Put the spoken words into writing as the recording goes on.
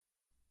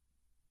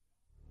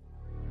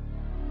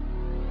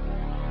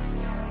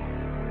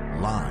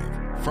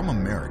Live from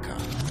America,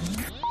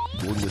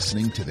 you're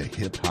listening to the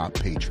Hip Hop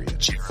Patriot,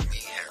 Jeremy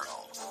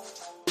Harrell.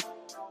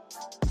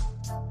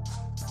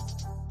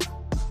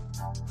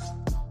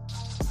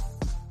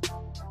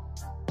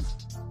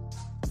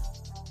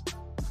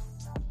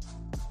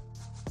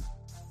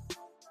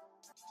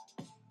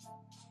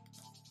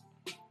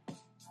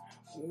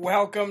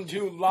 Welcome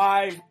to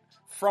Live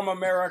from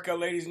America,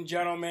 ladies and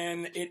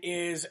gentlemen. It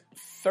is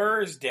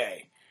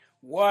Thursday.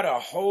 What a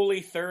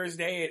holy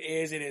Thursday it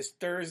is. It is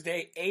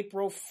Thursday,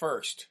 April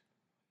 1st.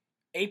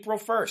 April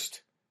 1st,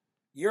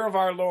 year of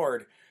our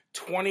Lord,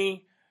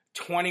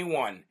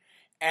 2021.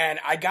 And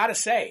I gotta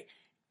say,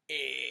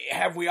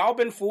 have we all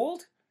been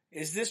fooled?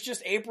 Is this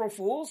just April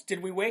Fools?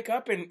 Did we wake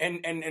up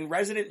and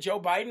Resident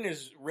Joe Biden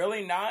is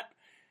really not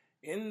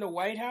in the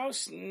White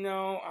House?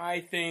 No,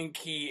 I think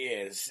he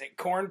is.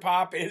 Corn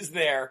Pop is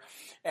there,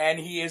 and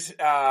he has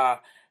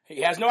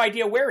no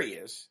idea where he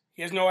is.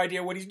 He has no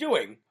idea what he's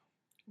doing,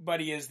 but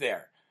he is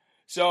there.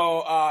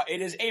 So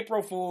it is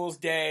April Fool's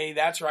Day.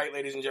 That's right,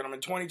 ladies and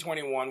gentlemen,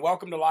 2021.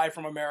 Welcome to Live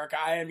from America.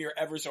 I am your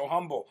ever so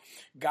humble,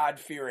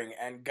 God-fearing,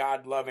 and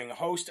God-loving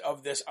host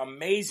of this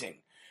amazing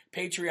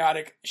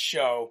patriotic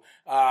show,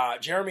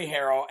 Jeremy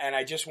Harrell, and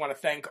I just want to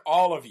thank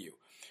all of you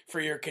for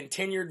your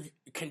continued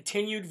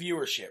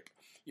viewership,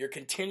 your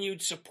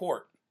continued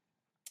support,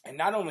 and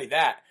not only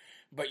that,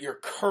 but your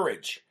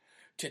courage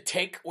to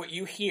take what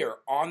you hear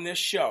on this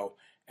show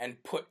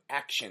and put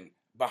action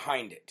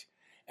behind it.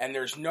 And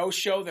there's no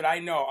show that I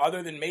know,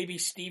 other than maybe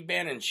Steve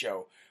Bannon's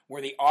show,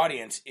 where the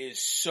audience is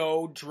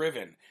so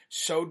driven,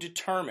 so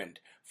determined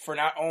for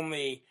not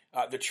only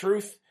the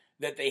truth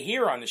that they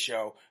hear on the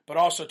show, but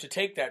also to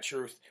take that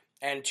truth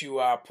and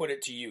to put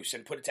it to use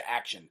and put it to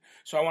action.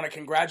 So I want to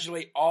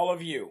congratulate all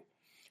of you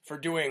for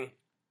doing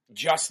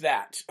just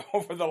that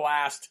over the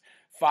last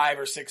 5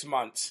 or 6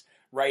 months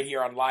right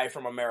here on Live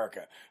from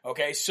America.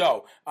 Okay,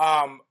 so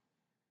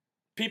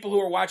people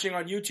who are watching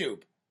on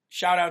YouTube,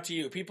 shout out to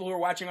you. People who are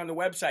watching on the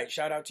website,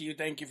 shout out to you.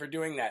 Thank you for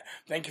doing that.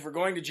 Thank you for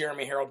going to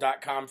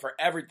jeremyharrell.com for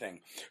everything.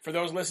 For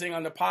those listening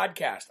on the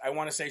podcast, I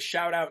want to say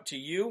shout out to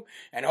you,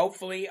 and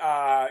hopefully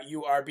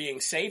you are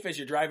being safe as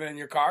you're driving in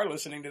your car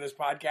listening to this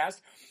podcast.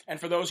 And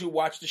for those who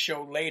watch the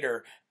show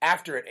later,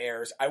 after it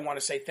airs, I want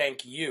to say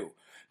thank you,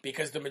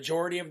 because the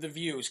majority of the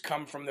views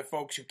come from the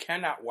folks who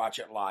cannot watch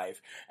it live,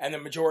 and the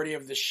majority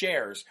of the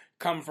shares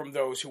come from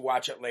those who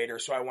watch it later.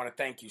 So I want to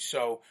thank you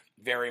so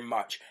very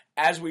much,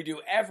 as we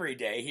do every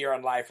day here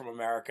on Live from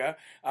America.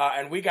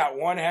 And we got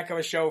one heck of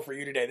a show for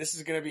you today. This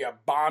is going to be a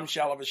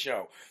bombshell of a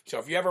show. So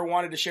if you ever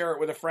wanted to share it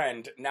with a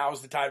friend,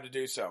 now's the time to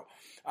do so.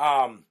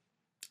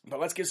 But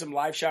let's give some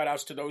live shout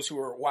outs to those who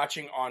are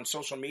watching on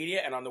social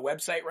media and on the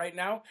website right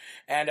now.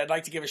 And I'd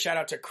like to give a shout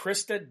out to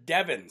Krista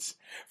Devins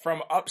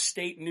from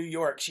upstate New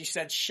York. She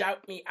said,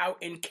 shout me out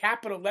in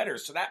capital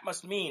letters. So that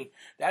must mean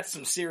that's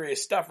some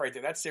serious stuff right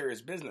there. That's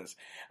serious business.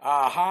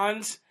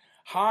 Hans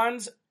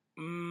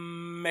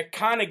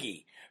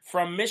McConaughey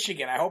from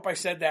Michigan. I hope I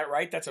said that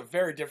right. That's a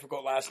very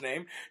difficult last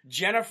name.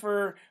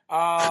 Jennifer,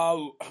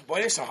 boy,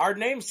 there's some hard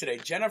names today.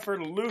 Jennifer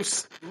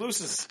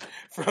Luces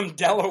from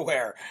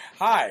Delaware.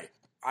 Hi.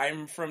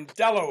 I'm from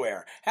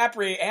Delaware.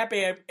 Happy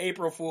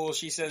April Fool,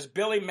 she says.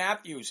 Billy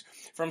Matthews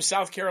from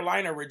South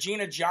Carolina.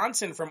 Regina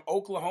Johnson from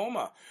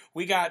Oklahoma.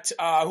 We got,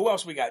 who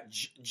else we got?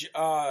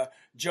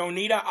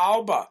 Jonita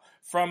Alba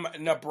from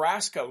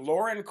Nebraska.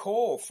 Lauren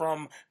Cole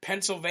from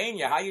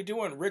Pennsylvania. How you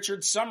doing?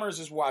 Richard Summers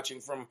is watching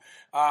from,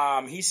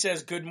 he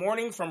says, good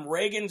morning from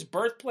Reagan's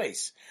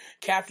birthplace.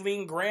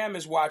 Kathleen Graham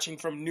is watching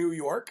from New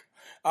York.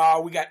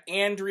 We got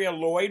Andrea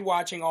Lloyd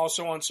watching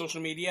also on social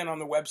media and on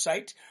the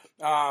website.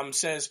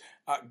 Says,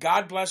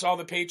 God bless all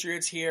the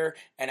patriots here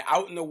and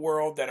out in the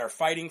world that are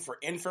fighting for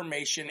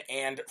information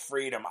and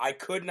freedom. I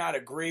could not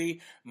agree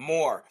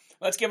more.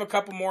 Let's give a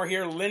couple more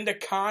here. Linda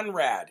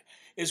Conrad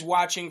is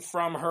watching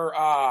from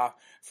her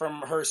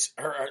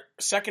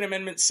Second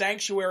Amendment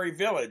Sanctuary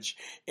Village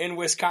in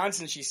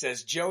Wisconsin. She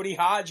says, Jody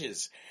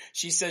Hodges.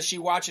 She says she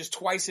watches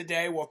twice a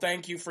day. Well,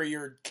 thank you for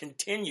your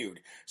continued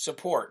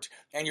support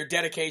and your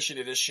dedication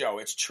to this show.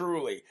 It's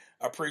truly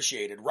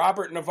appreciated.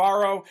 Robert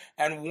Navarro,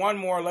 and one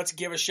more. Let's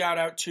give a shout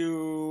out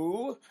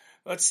to,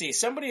 let's see,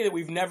 somebody that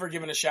we've never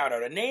given a shout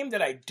out, a name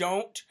that I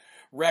don't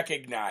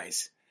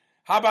recognize.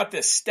 How about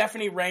this?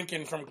 Stephanie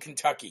Rankin from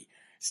Kentucky.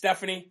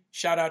 Stephanie,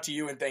 shout out to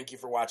you and thank you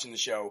for watching the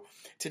show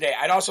today.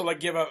 I'd also like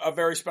to give a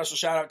very special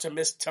shout out to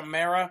Miss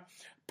Tamara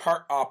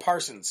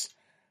Parsons.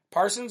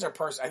 Parsons or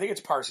Parsons? I think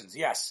it's Parsons,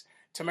 yes.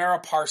 Tamara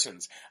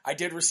Parsons. I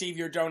did receive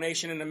your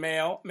donation in the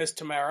mail, Miss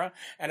Tamara,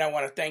 and I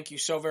want to thank you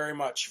so very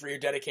much for your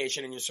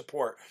dedication and your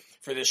support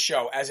for this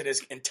show, as it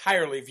is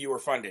entirely viewer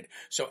funded.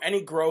 So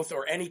any growth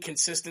or any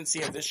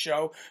consistency of this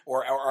show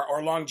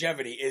or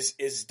longevity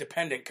is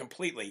dependent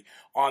completely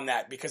on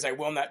that, because I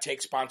will not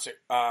take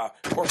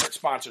corporate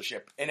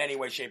sponsorship in any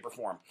way, shape, or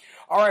form.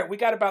 All right, we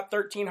got about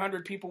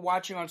 1,300 people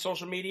watching on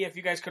social media. If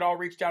you guys could all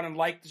reach down and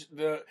like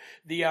the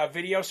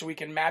video so we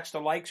can match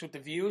the likes with the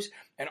views,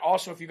 and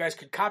also if you guys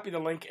could copy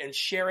the link and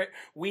share it.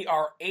 We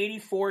are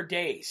 84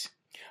 days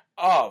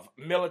of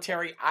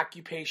military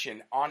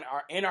occupation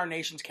in our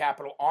nation's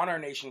capital, on our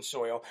nation's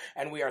soil,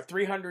 and we are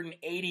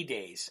 380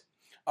 days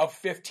of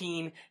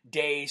 15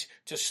 days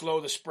to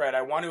slow the spread.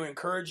 I want to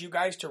encourage you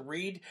guys to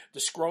read the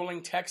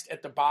scrolling text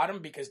at the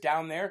bottom, because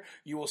down there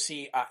you will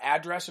see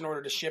address in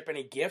order to ship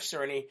any gifts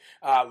or any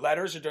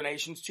letters or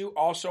donations to.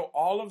 Also,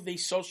 all of the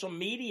social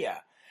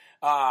media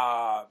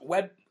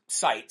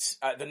websites,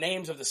 the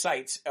names of the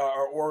sites,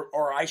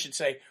 or I should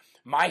say,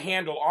 my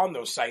handle on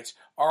those sites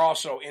are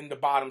also in the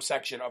bottom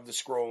section of the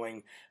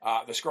scrolling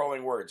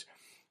words.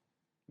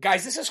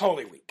 Guys, this is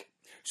Holy Week.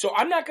 So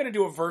I'm not going to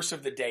do a verse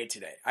of the day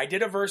today. I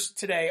did a verse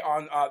today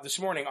on this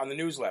morning on the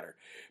newsletter.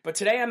 But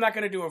today I'm not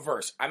going to do a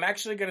verse. I'm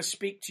actually going to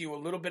speak to you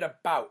a little bit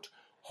about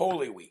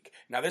Holy Week.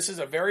 Now, this is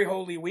a very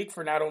holy week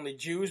for not only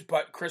Jews,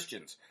 but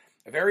Christians.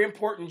 A very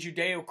important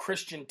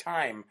Judeo-Christian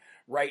time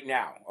right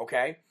now,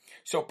 okay?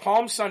 So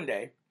Palm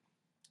Sunday,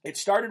 it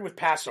started with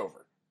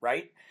Passover,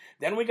 right?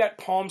 Then we got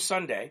Palm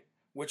Sunday,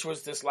 which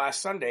was this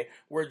last Sunday,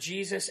 where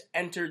Jesus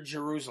entered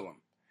Jerusalem.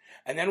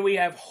 And then we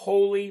have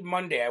Holy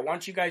Monday. I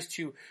want you guys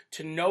to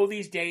know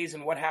these days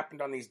and what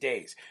happened on these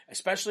days,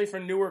 especially for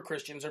newer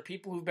Christians or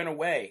people who've been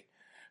away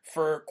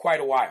for quite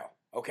a while,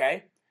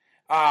 okay?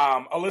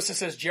 Alyssa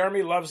says,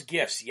 Jeremy loves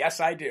gifts. Yes,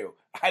 I do.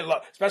 I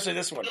love, especially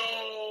this one.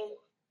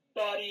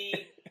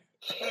 Nobody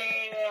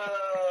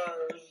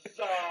cares.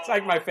 It's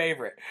like my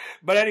favorite.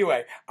 But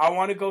anyway, I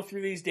want to go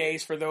through these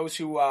days for those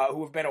who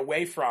have been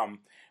away from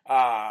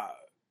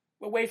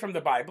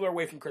the Bible or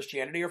away from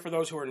Christianity, or for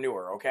those who are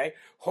newer, okay?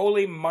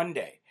 Holy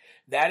Monday.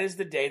 That is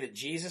the day that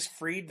Jesus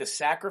freed the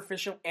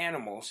sacrificial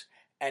animals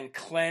and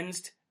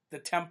cleansed the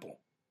temple.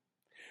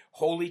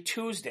 Holy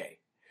Tuesday.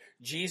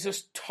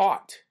 Jesus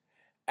taught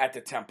at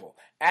the temple,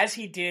 as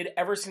he did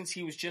ever since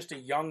he was just a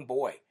young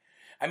boy.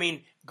 I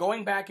mean,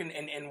 going back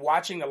and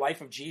watching the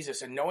life of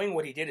Jesus and knowing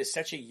what he did as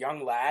such a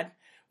young lad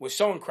was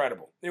so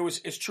incredible.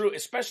 It's true,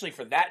 especially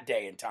for that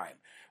day and time,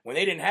 when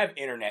they didn't have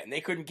internet and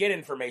they couldn't get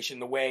information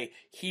the way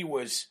he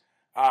was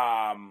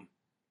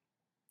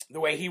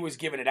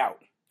giving it out.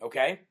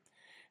 Okay,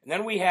 and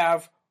then we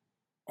have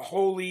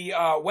Holy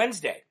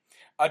Wednesday.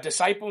 A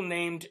disciple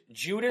named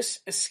Judas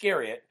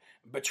Iscariot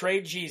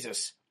betrayed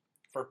Jesus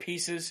for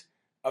pieces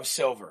of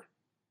silver.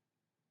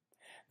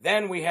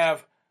 Then we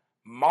have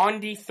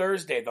Maundy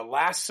Thursday, the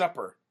Last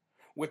Supper,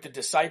 with the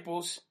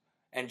disciples,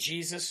 and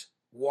Jesus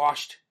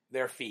washed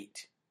their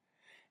feet.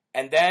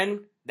 And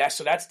then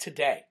that's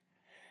today.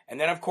 And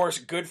then, of course,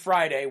 Good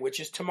Friday,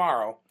 which is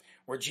tomorrow,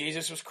 where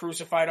Jesus was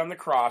crucified on the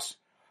cross.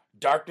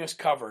 Darkness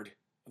covered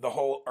the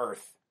whole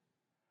earth.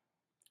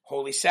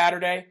 Holy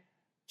Saturday,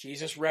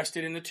 Jesus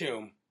rested in the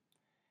tomb.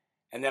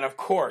 And then, of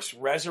course,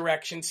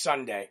 Resurrection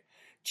Sunday,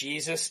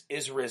 Jesus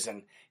is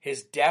risen.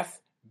 His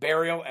death,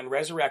 burial, and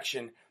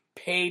resurrection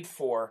paid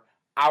for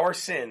our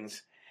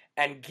sins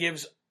and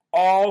gives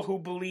all who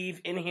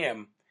believe in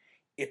him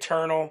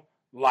eternal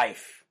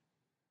life.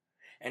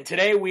 And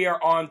today we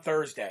are on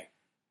Thursday.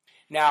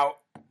 Now,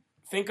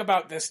 think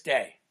about this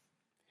day.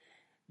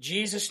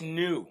 Jesus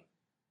knew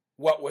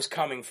what was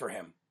coming for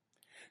him.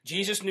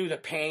 Jesus knew the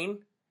pain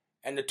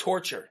and the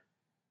torture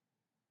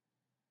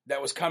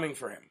that was coming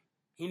for him.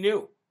 He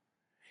knew.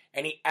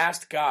 And he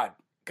asked God,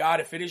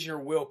 if it is your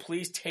will,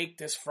 please take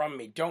this from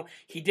me.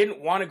 He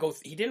didn't want to go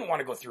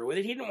through with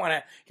it. He didn't want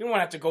to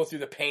have to go through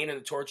the pain and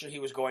the torture he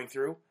was going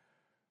through.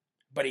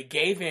 But he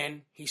gave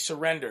in, he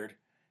surrendered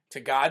to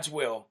God's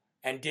will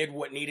and did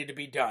what needed to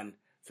be done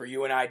for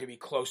you and I to be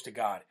close to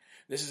God.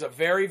 This is a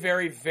very,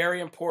 very, very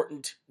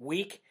important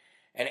week,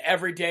 and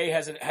every day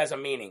has a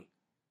meaning.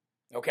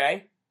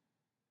 Okay?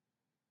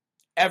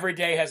 Every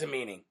day has a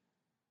meaning.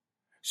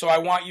 So I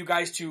want you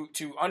guys to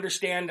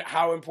understand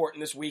how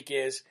important this week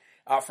is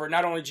for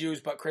not only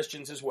Jews but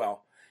Christians as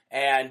well,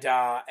 and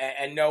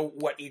know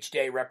what each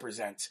day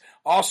represents.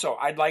 Also,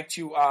 I'd like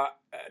to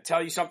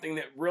tell you something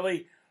that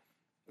really,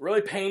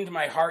 really pained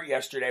my heart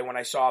yesterday when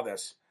I saw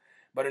this.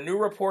 But a new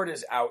report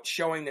is out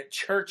showing that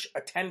church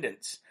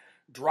attendance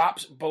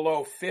drops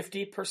below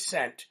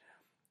 50%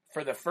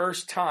 for the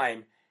first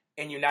time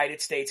in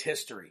United States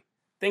history.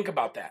 Think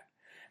about that.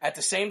 At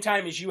the same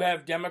time as you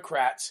have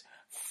Democrats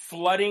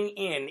flooding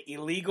in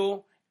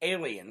illegal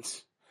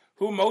aliens,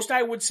 who most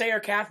I would say are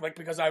Catholic,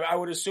 because I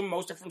would assume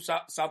most are from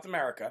South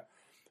America.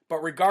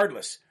 But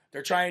regardless,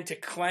 they're trying to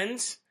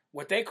cleanse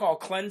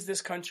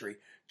this country,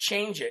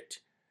 change it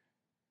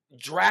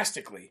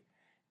drastically.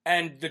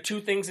 And the two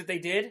things that they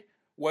did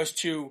was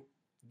to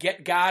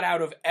get God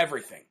out of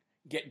everything.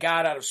 Get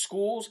God out of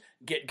schools,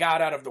 get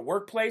God out of the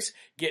workplace,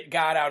 get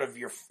God out of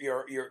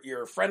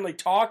your friendly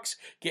talks,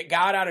 get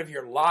God out of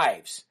your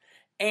lives,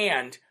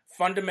 and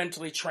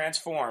fundamentally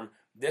transform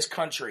this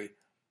country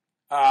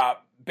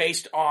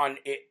based on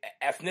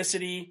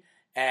ethnicity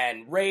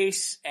and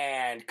race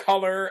and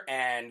color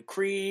and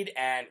creed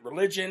and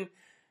religion.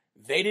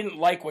 They didn't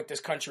like what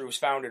this country was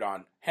founded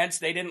on. Hence,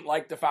 they didn't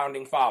like the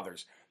Founding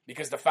Fathers,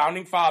 because the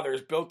Founding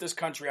Fathers built this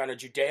country on a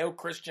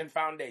Judeo-Christian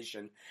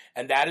foundation,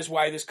 and that is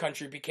why this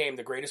country became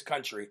the greatest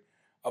country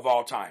of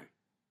all time.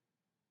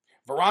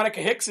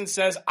 Veronica Hickson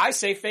says, I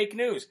say fake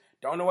news.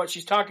 Don't know what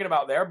she's talking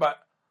about there, but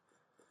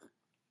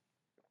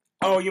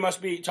Oh, you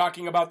must be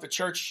talking about the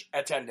church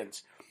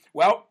attendance.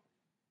 Well,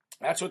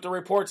 that's what the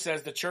report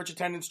says. The church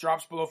attendance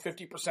drops below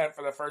 50%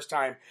 for the first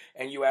time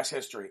in U.S.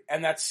 history.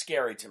 And that's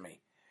scary to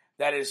me.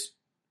 That is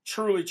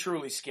truly,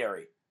 truly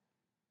scary.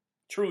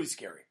 Truly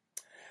scary.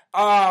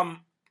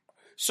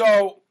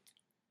 So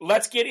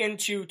let's get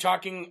into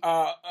talking,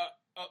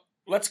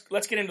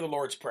 let's get into the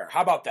Lord's Prayer.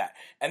 How about that?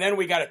 And then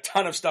we got a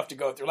ton of stuff to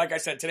go through. Like I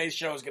said, today's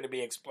show is going to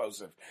be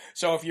explosive.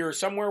 So if you're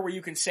somewhere where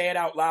you can say it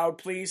out loud,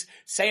 please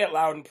say it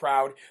loud and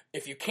proud.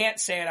 If you can't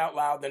say it out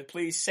loud, then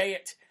please say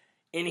it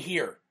in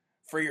here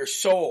for your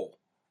soul,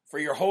 for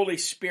your Holy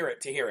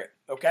Spirit to hear it.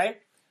 Okay?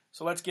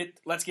 So let's get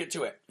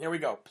to it. Here we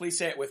go. Please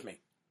say it with me.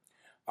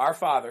 Our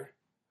Father,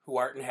 who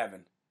art in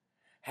heaven,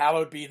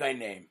 hallowed be thy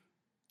name.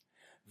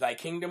 Thy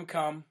kingdom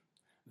come,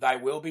 thy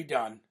will be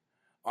done,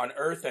 on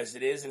earth as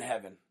it is in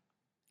heaven.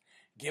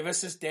 Give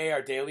us this day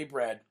our daily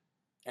bread,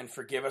 and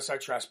forgive us our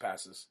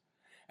trespasses,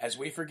 as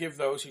we forgive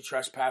those who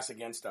trespass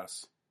against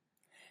us.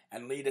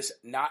 And lead us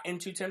not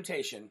into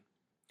temptation,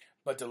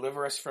 but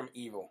deliver us from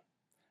evil.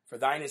 For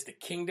thine is the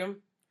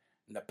kingdom,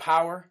 and the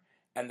power,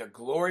 and the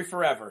glory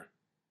forever.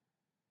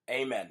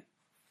 Amen.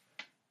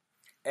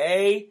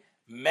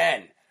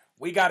 Amen.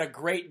 We got a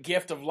great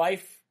gift of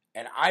life,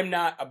 and I'm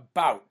not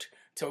about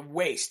to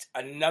waste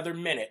another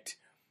minute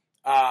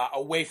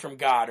away from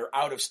God or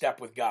out of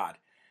step with God.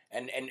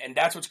 And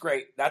that's what's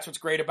great. That's what's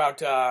great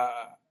about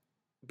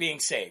being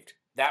saved.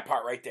 That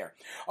part right there.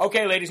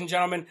 Okay, ladies and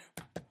gentlemen,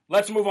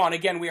 let's move on.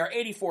 Again, we are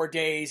 84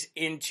 days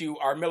into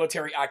our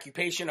military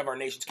occupation of our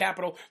nation's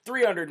capital,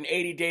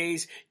 380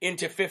 days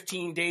into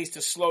 15 days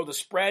to slow the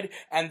spread,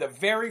 and the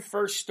very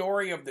first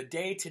story of the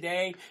day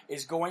today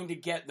is going to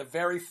get the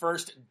very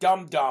first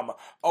DUM DUM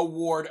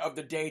award of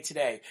the day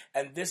today.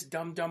 And this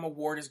DUM DUM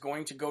award is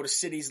going to go to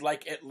cities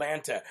like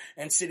Atlanta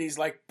and cities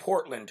like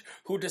Portland,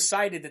 who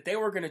decided that they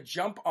were going to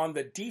jump on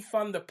the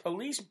defund the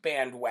police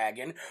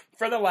bandwagon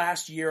for the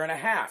last year and a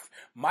half.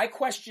 My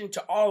question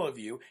to all of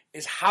you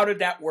is, how did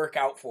that work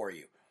out for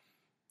you?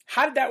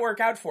 How did that work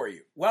out for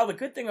you? Well, the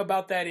good thing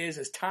about that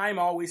is time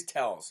always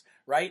tells,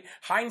 right?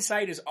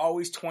 Hindsight is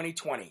always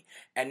 20/20.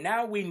 And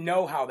now we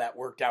know how that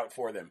worked out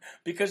for them,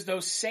 because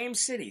those same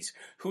cities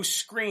who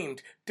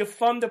screamed,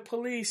 defund the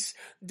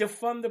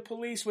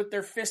police with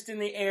their fist in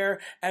the air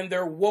and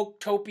their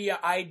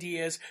woke-topia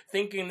ideas,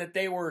 thinking that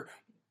they were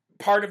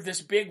part of this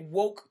big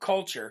woke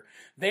culture,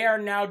 they are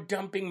now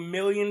dumping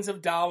millions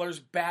of dollars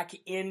back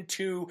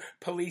into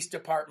police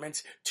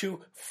departments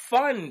to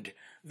fund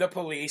the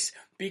police,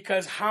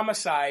 because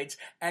homicides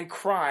and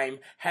crime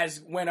has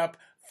went up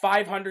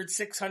 500,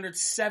 600,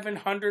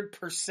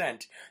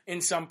 700%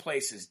 in some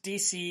places.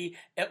 DC,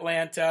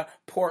 Atlanta,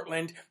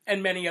 Portland,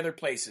 and many other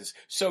places.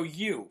 So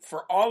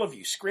for all of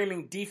you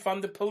screaming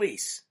defund the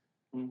police,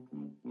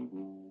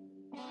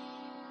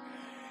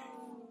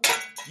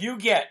 you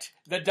get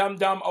the DUM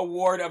DUM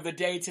award of the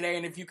day today.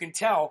 And if you can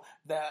tell,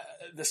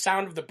 the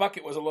sound of the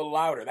bucket was a little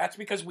louder. That's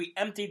because we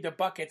emptied the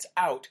buckets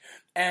out.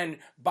 And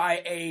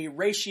by a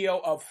ratio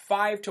of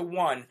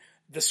 5-1,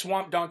 the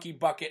Swamp Donkey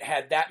bucket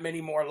had that many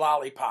more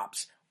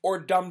lollipops or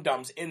Dum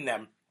Dums in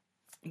them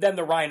than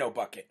the Rhino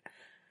bucket.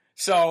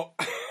 So,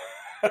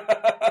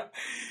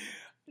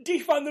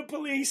 defund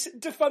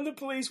the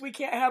police, we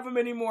can't have them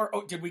anymore.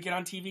 Oh, did we get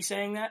on TV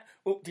saying that?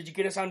 Oh, did you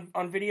get us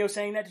on video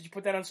saying that? Did you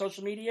put that on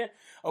social media?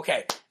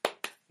 Okay,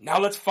 now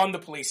let's fund the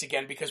police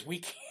again, because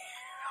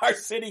our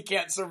city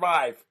can't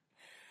survive.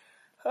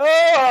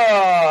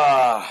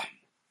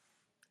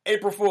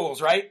 April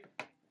Fools, right?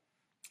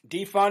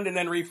 Defund and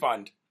then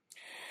refund.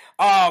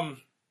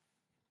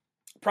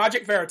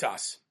 Project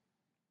Veritas.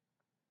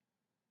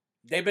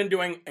 They've been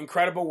doing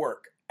incredible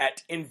work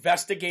at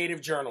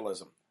investigative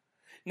journalism.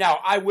 Now,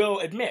 I will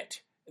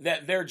admit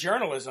that their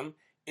journalism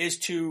is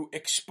to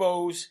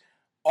expose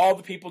all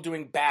the people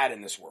doing bad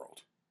in this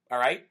world. All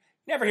right?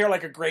 Never hear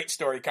like a great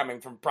story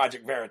coming from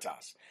Project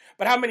Veritas.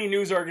 But how many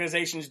news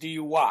organizations do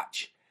you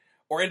watch,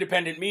 or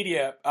independent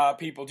media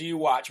people do you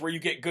watch where you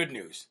get good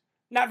news?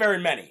 Not very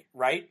many,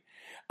 right?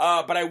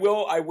 But I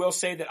will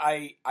say that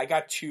I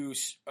got to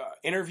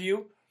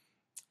interview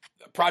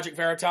Project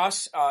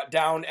Veritas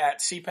down at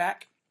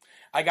CPAC.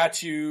 I got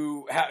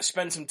to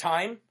spend some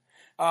time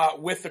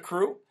with the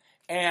crew,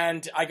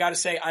 and I got to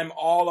say I'm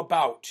all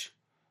about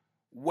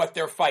what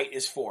their fight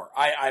is for.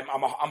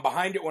 I'm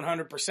behind it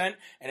 100%.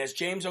 And as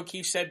James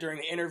O'Keefe said during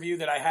the interview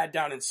that I had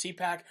down in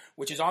CPAC,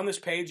 which is on this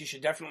page, you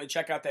should definitely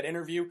check out that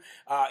interview.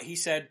 He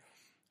said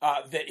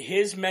that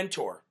his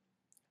mentor,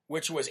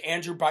 which was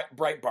Andrew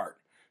Breitbart,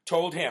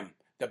 told him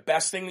the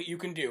best thing that you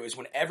can do is,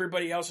 when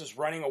everybody else is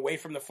running away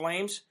from the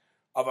flames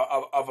of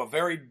a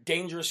very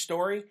dangerous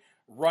story,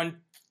 run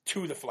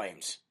to the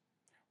flames.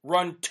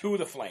 Run to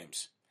the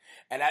flames.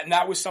 And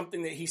that was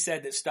something that he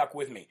said that stuck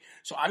with me.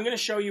 So I'm going to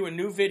show you a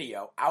new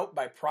video out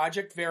by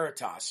Project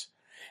Veritas.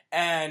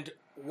 And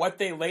what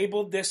they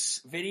labeled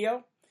this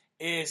video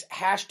is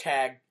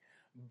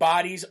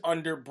 #bodies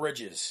under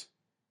bridges.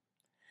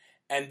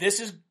 And this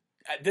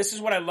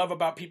is what I love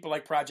about people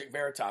like Project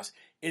Veritas,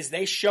 is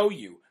they show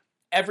you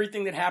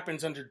everything that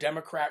happens under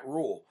Democrat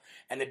rule.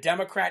 And the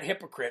Democrat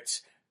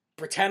hypocrites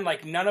pretend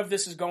like none of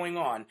this is going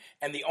on,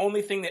 and the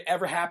only thing that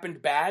ever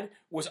happened bad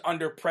was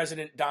under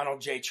President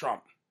Donald J.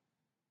 Trump.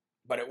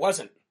 But it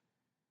wasn't.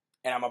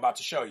 And I'm about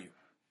to show you.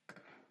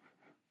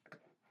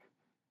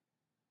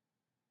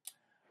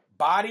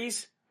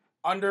 Bodies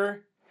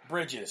under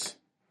bridges.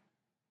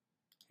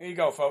 Here you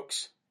go,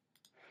 folks.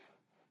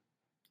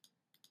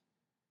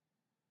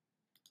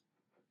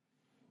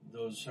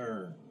 Those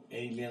are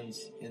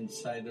aliens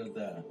inside of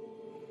the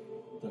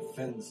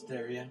fenced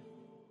area.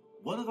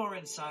 One of our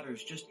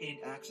insiders just gained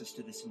access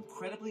to this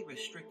incredibly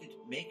restricted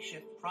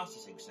makeshift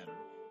processing center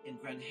in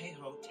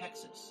Granjejo,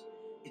 Texas.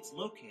 It's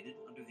located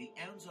under the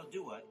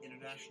Anzaldúa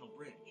International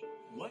Bridge.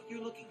 What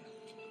you're looking at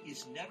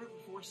is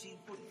never-before-seen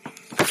footage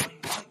showing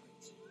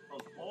migrants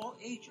of all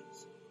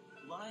ages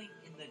lying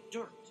in the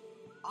dirt,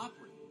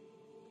 operating.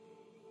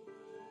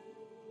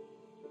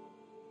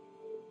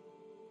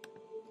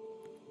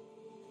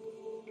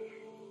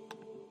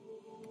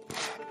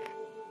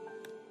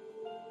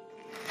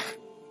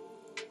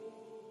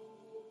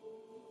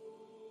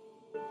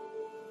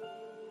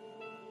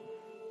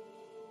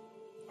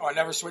 Oh, I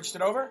never switched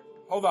it over?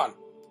 Hold on.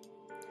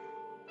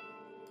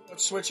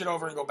 Let's switch it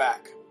over and go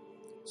back.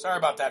 Sorry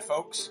about that,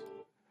 folks.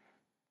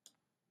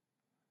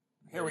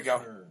 Here we go.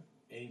 Those are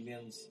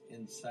aliens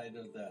inside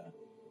of the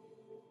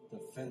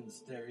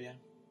fenced area.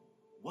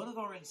 One of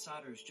our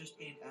insiders just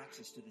gained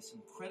access to this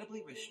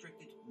incredibly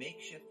restricted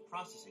makeshift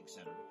processing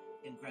center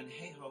in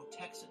Granjejo,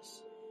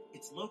 Texas.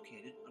 It's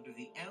located under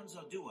the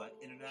Anzaldúa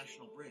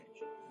International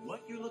Bridge.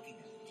 What you're looking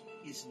at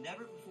is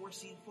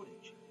never-before-seen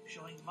footage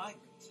showing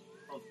migrants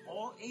of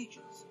all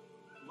ages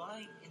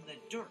lying in the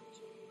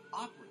dirt,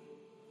 operating.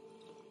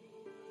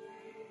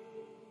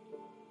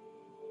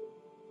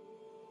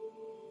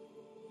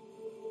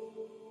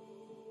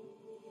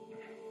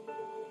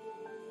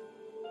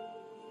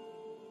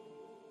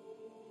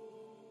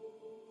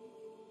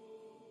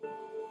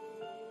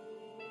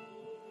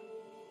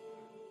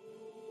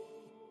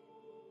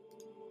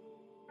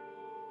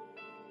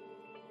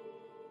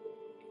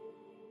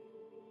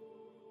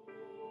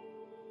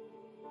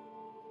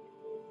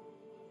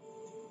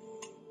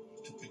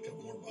 To pick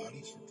up more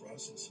bodies for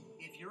processing.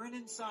 If you're an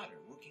insider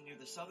working near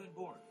the southern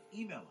border,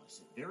 email us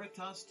at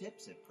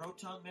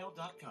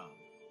veritastips@protonmail.com.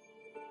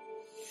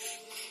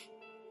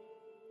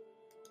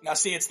 Now,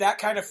 see, it's that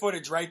kind of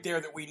footage right there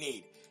that we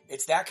need.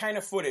 It's that kind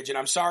of footage, and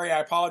I'm sorry, I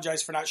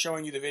apologize for not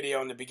showing you the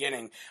video in the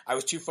beginning. I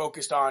was too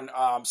focused on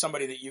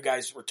somebody that you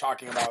guys were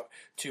talking about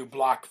to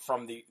block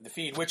from the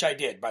feed, which I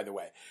did, by the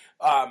way.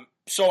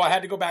 So I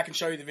had to go back and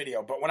show you the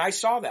video. But when I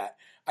saw that,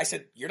 I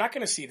said, you're not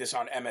going to see this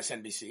on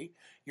MSNBC.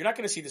 You're not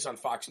going to see this on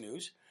Fox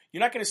News.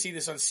 You're not going to see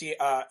this on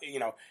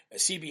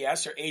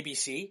CBS or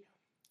ABC.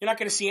 You're not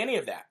going to see any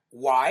of that.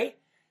 Why?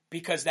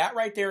 Because that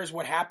right there is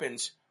what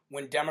happens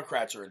when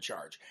Democrats are in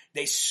charge.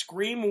 They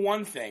scream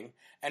one thing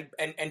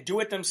and do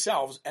it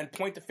themselves and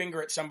point the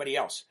finger at somebody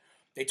else.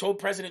 They told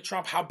President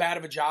Trump how bad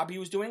of a job he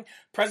was doing.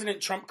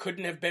 President Trump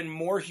couldn't have been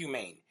more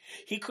humane.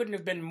 He couldn't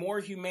have been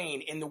more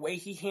humane in the way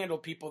he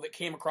handled people that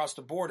came across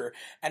the border.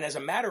 And as a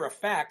matter of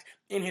fact,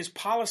 in his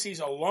policies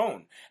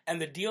alone,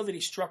 and the deal that he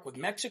struck with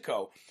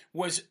Mexico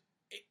was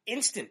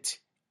instant.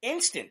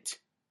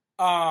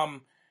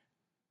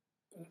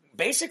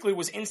 Basically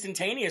was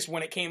instantaneous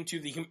when it came to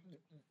the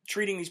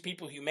treating these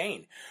people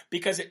humane,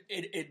 because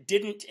it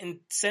didn't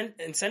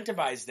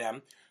incentivize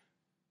them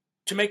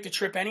to make the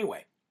trip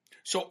anyway.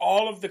 So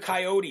all of the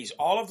coyotes,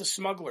 all of the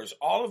smugglers,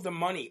 all of the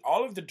money,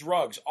 all of the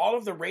drugs, all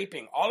of the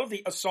raping, all of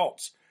the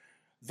assaults,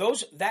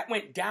 that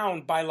went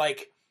down by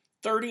like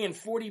 30 and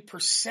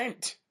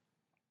 40%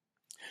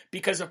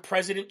 because of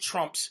President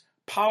Trump's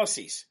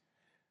policies.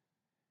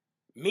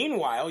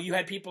 Meanwhile, you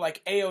had people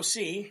like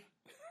AOC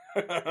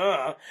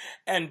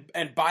and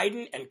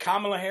Biden and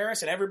Kamala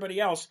Harris and everybody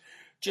else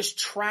just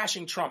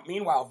trashing Trump.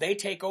 Meanwhile, they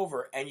take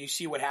over and you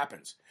see what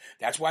happens.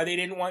 That's why they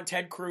didn't want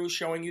Ted Cruz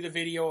showing you the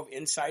video of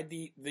inside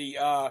the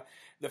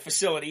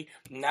facility.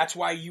 And that's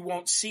why you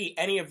won't see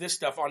any of this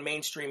stuff on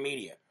mainstream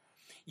media.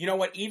 You know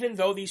what? Even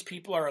though these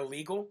people are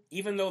illegal,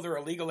 even though they're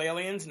illegal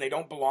aliens and they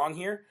don't belong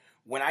here,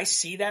 when I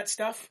see that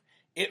stuff,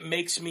 it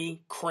makes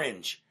me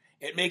cringe.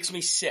 It makes me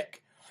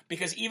sick.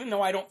 Because even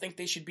though I don't think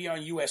they should be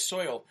on U.S.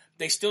 soil,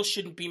 they still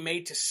shouldn't be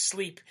made to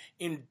sleep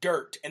in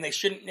dirt, and they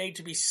shouldn't need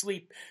to be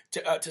sleep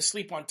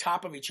on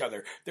top of each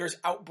other. There's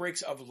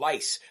outbreaks of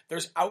lice.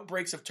 There's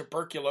outbreaks of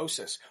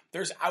tuberculosis.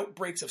 There's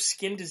outbreaks of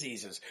skin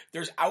diseases.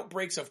 There's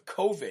outbreaks of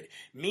COVID.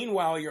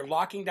 Meanwhile, you're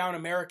locking down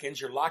Americans.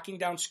 You're locking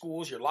down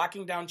schools. You're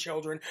locking down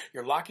children.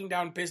 You're locking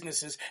down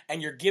businesses,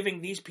 and you're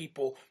giving these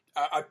people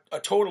a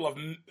total of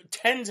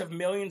tens of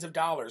millions of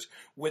dollars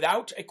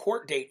without a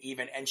court date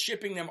even, and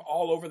shipping them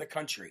all over the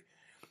country.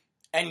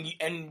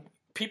 And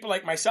people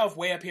like myself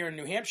way up here in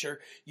New Hampshire,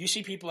 you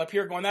see people up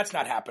here going, that's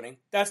not happening.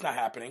 That's not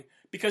happening,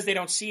 because they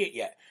don't see it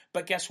yet.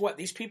 But guess what?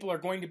 These people are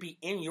going to be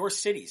in your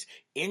cities,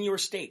 in your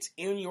states,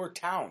 in your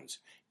towns,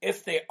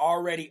 if they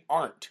already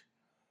aren't.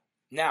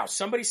 Now,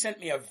 somebody sent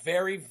me a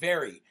very,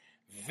 very,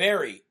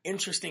 very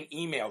interesting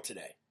email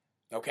today.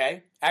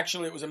 Okay?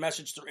 Actually, it was a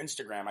message through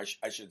Instagram, I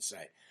should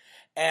say.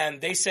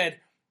 And they said,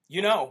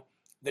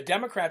 The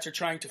Democrats are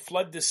trying to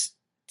flood this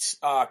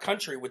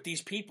country with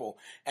these people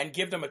and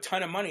give them a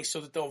ton of money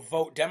so that they'll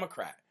vote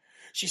Democrat.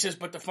 She says,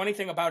 but the funny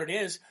thing about it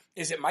is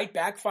it might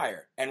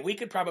backfire, and we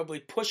could probably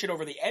push it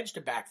over the edge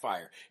to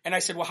backfire. And I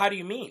said, well, how do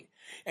you mean?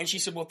 And she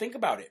said, well, think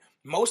about it.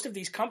 Most of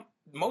these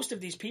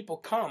people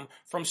come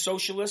from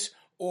socialist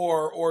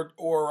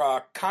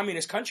or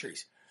communist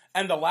countries,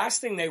 and the last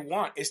thing they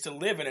want is to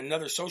live in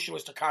another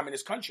socialist or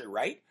communist country,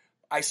 right?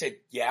 I said,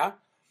 yeah.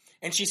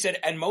 And she said,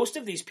 and most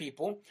of these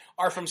people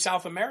are from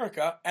South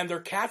America, and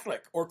they're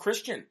Catholic or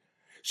Christian.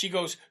 She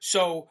goes,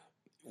 so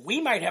we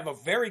might have a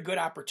very good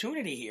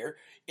opportunity here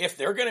if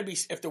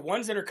the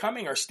ones that are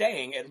coming are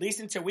staying, at least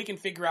until we can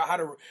figure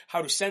out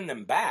how to send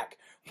them back.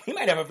 We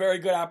might have a very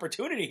good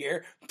opportunity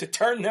here to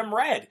turn them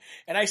red.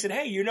 And I said,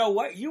 hey, you know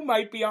what? You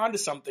might be onto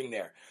something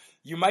there.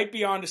 You might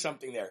be onto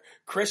something there.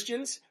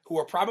 Christians who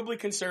are probably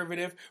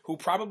conservative, who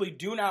probably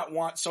do not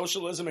want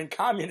socialism and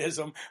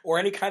communism or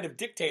any kind of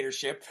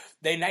dictatorship,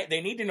 they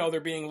need to know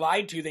they're being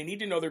lied to. They need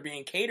to know they're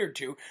being catered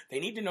to. They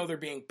need to know they're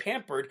being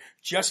pampered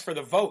just for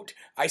the vote.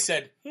 I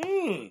said,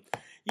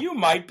 you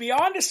might be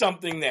onto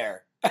something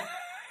there.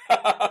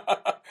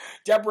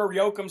 Deborah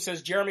Yoakum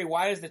says, Jeremy,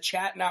 why is the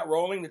chat not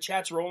rolling? The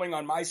chat's rolling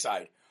on my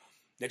side.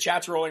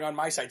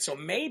 So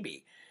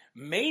maybe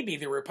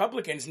the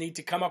Republicans need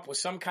to come up with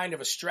some kind of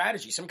a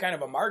strategy, some kind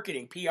of a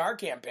marketing PR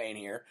campaign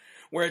here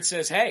where it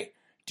says, hey,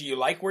 do you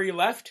like where you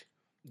left?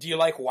 Do you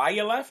like why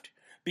you left?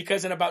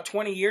 Because in about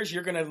 20 years,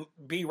 you're going to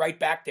be right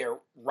back there,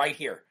 right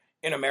here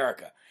in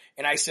America.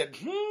 And I said,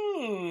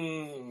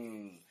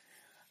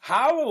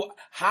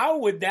 how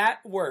would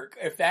that work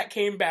if that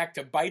came back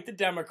to bite the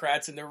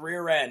Democrats in the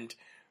rear end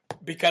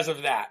because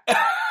of that?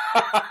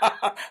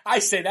 I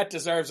say that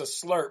deserves a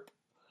slurp.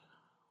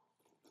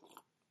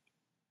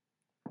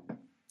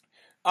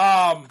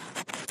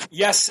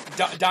 Yes,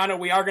 Donna,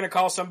 we are going to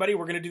call somebody.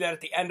 We're going to do that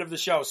at the end of the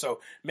show.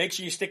 So make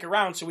sure you stick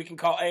around so we can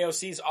call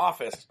AOC's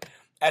office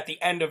at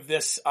the end of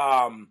this,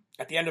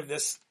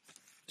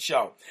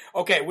 show.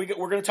 Okay. We're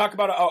going to talk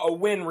about a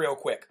win real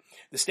quick.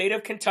 The state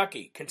of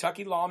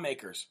Kentucky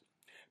lawmakers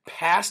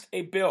passed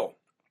a bill,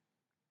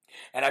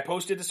 and I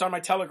posted this on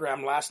my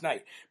Telegram last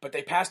night, but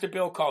they passed a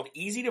bill called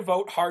Easy to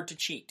Vote, Hard to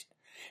Cheat.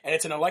 And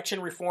it's an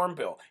election reform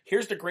bill.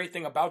 Here's the great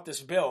thing about this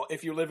bill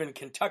if you live in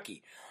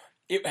Kentucky.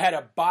 It had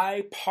a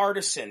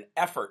bipartisan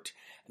effort.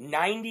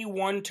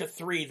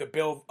 91-3, the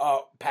bill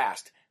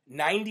passed.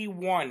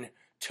 91-3.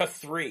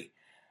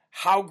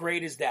 How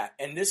great is that?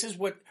 And this is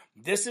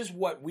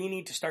what we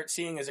need to start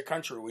seeing as a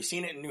country. We've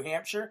seen it in New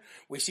Hampshire.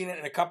 We've seen it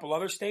in a couple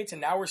other states,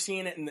 and now we're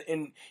seeing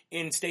it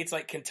in states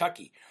like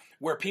Kentucky,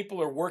 where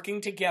people are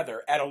working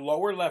together at a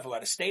lower level,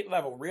 at a state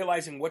level,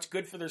 realizing what's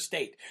good for their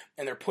state,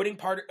 and they're putting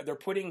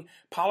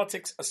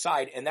politics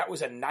aside. And that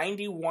was a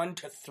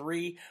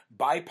 91-3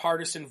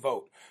 bipartisan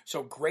vote.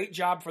 So great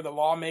job for the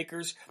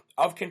lawmakers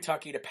of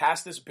Kentucky to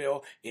pass this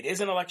bill. It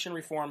is an election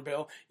reform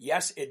bill.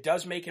 Yes, it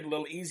does make it a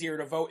little easier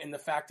to vote in the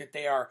fact that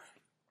they are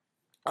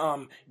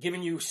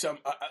giving you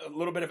a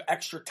little bit of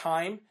extra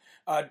time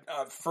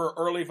for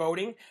early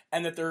voting,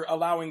 and that they're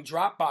allowing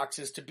drop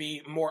boxes to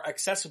be more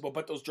accessible.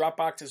 But those drop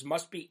boxes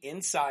must be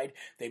inside.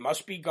 They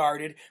must be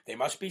guarded. They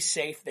must be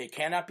safe. They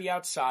cannot be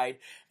outside.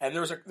 And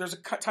there's a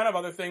ton of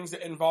other things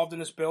that involved in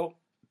this bill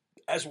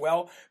as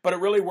well. But it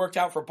really worked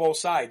out for both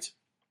sides.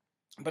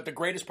 But the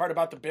greatest part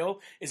about the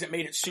bill is it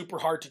made it super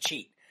hard to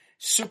cheat.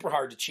 Super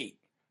hard to cheat.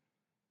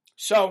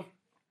 So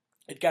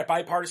it got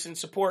bipartisan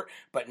support,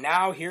 but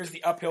now here's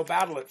the uphill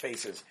battle it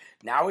faces.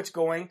 Now it's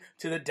going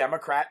to the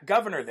Democrat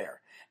governor there.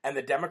 And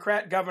the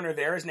Democrat governor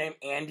there is named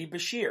Andy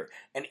Beshear.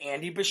 And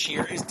Andy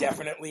Beshear is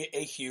definitely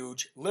a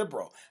huge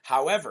liberal.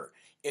 However,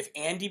 if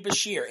Andy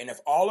Beshear, and if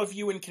all of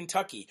you in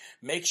Kentucky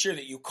make sure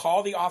that you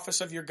call the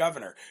office of your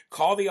governor,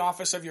 call the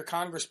office of your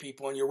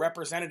congresspeople and your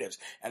representatives,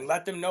 and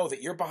let them know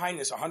that you're behind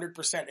this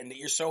 100% and that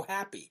you're so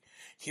happy.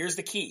 Here's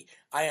the key.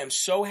 I am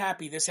so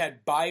happy this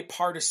had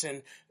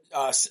bipartisan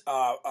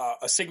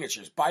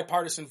signatures,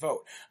 bipartisan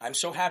vote. I'm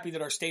so happy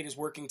that our state is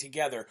working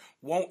together.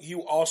 Won't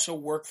you also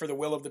work for the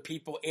will of the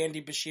people,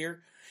 Andy Beshear?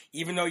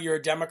 Even though you're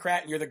a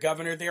Democrat and you're the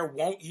governor there,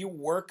 won't you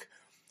work?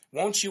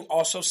 Won't you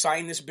also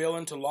sign this bill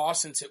into law,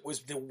 since it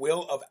was the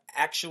will of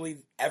actually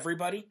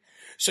everybody?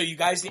 So you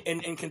guys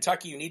in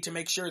Kentucky, you need to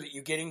make sure that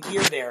you get in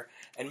gear there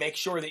and make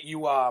sure that you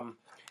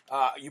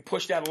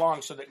push that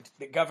along so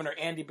that Governor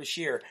Andy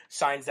Beshear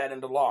signs that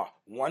into law,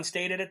 one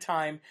state at a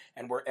time,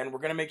 and we're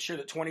going to make sure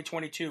that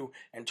 2022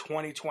 and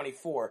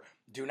 2024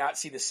 do not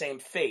see the same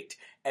fate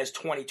as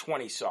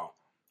 2020 saw.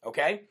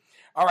 Okay?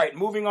 All right,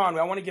 moving on.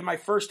 I want to give my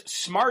first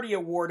Smarty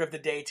Award of the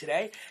day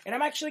today, and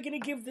I'm actually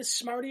going to give this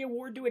Smarty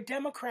Award to a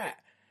Democrat.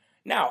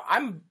 Now,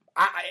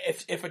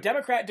 if a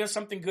Democrat does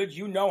something good,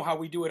 you know how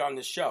we do it on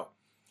this show.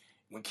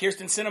 When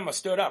Kyrsten Sinema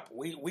stood up,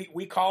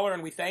 we call her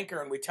and we thank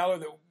her and we tell her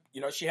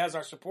that she has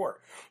our support.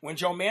 When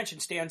Joe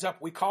Manchin stands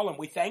up, we call him,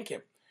 we thank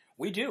him.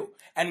 We do.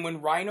 And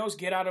when rhinos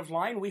get out of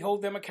line, we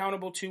hold them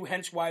accountable too,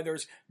 hence why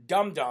there's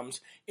dum-dums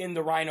in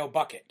the rhino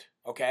bucket.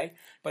 Okay?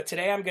 But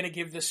today I'm going to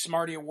give this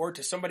Smarty Award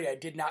to somebody I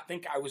did not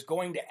think I was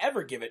going to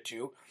ever give it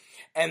to,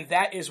 and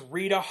that is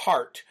Rita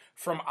Hart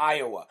from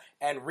Iowa.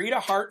 And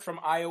Rita Hart from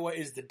Iowa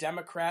is the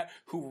Democrat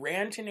who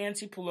ran to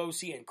Nancy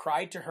Pelosi and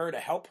cried to her to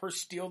help her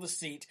steal the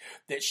seat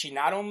that she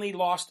not only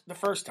lost the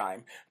first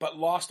time, but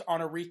lost on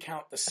a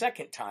recount the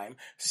second time,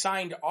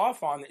 signed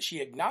off on that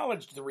she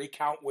acknowledged the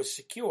recount was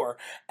secure,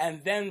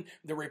 and then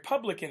the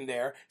Republican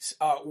there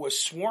was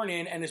sworn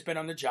in and has been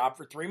on the job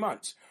for 3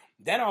 months.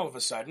 Then all of a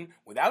sudden,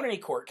 without any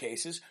court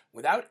cases,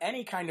 without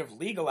any kind of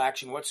legal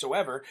action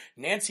whatsoever,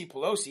 Nancy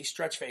Pelosi,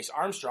 Stretchface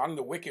Armstrong,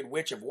 the Wicked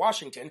Witch of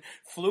Washington,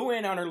 flew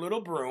in on her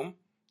little broom,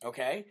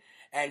 okay,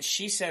 and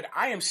she said,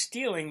 I am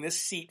stealing this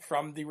seat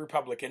from the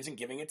Republicans and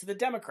giving it to the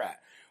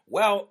Democrat.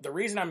 Well, the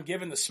reason I'm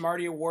giving the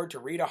Smarty Award to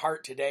Rita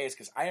Hart today is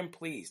because I am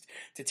pleased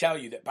to tell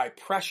you that by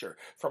pressure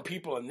from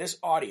people in this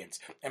audience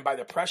and by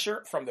the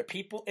pressure from the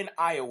people in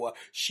Iowa,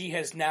 she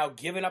has now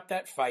given up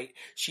that fight.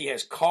 She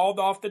has called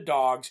off the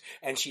dogs,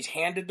 and she's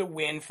handed the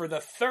win for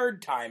the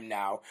third time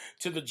now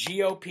to the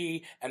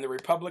GOP and the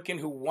Republican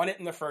who won it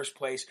in the first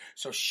place.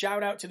 So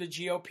shout out to the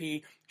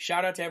GOP.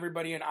 Shout out to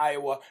everybody in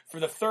Iowa for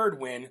the third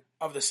win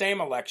of the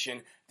same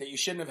election that you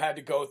shouldn't have had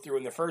to go through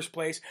in the first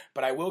place.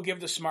 But I will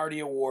give the Smarty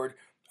Award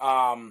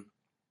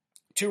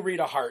to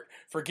Rita Hart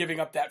for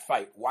giving up that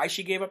fight. Why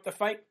she gave up the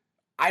fight?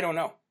 I don't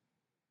know.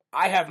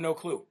 I have no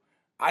clue.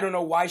 I don't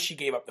know why she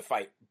gave up the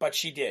fight, but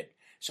she did.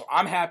 So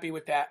I'm happy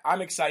with that.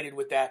 I'm excited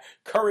with that.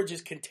 Courage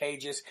is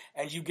contagious,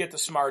 and you get the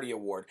Smarty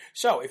Award.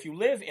 So if you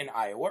live in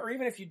Iowa, or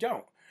even if you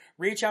don't,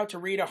 reach out to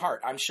Rita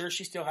Hart. I'm sure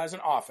she still has an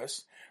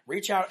office.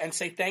 Reach out and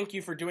say thank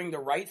you for doing the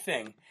right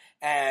thing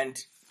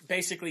and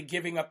basically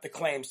giving up the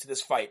claims to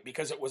this fight,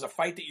 because it was a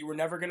fight that you were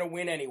never going to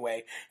win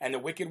anyway, and the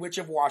Wicked Witch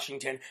of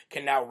Washington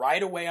can now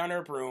ride away on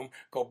her broom,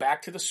 go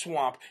back to the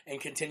swamp,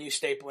 and continue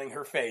stapling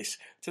her face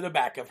to the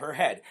back of her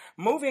head.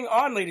 Moving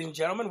on, ladies and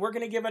gentlemen, we're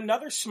going to give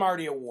another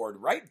Smarty Award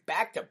right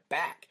back to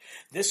back.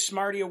 This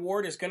Smarty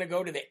Award is going to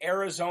go to the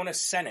Arizona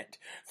Senate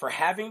for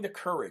having the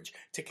courage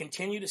to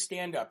continue to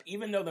stand up,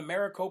 even though the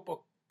Maricopa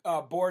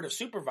Board of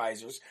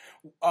Supervisors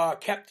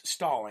kept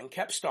stalling,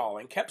 kept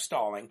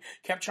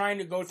trying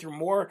to go through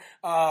more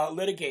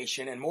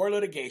litigation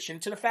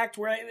to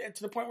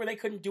the point where they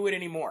couldn't do it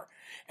anymore.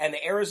 And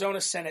the Arizona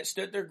Senate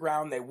stood their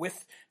ground.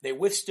 They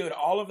withstood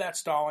all of that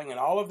stalling and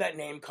all of that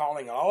name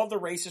calling and all of the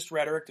racist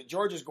rhetoric that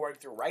Georgia's going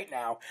through right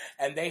now.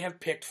 And they have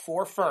picked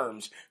 4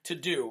 firms to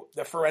do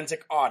the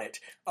forensic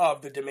audit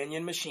of the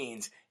Dominion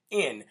machines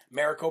in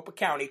Maricopa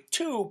County.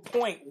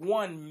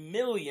 2.1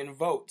 million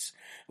votes.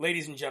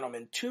 Ladies and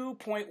gentlemen,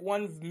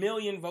 2.1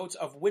 million votes,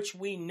 of which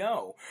we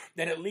know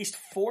that at least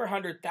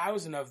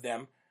 400,000 of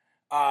them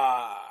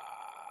had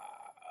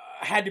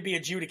to be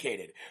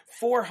adjudicated.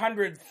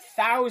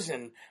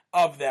 400,000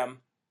 of them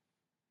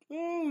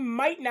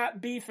might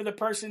not be for the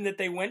person that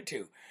they went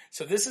to.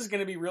 So this is going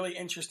to be really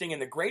interesting.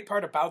 And the great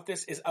part about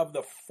this is, of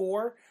the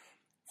 4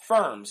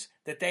 firms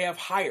that they have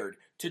hired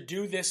to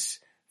do this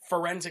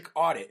forensic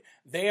audit,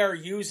 they are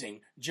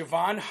using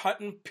Javon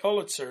Hutton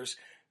Pulitzer's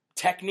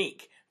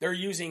technique. They're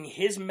using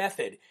his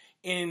method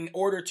in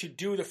order to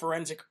do the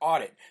forensic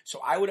audit. So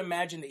I would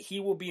imagine that he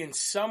will be in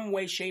some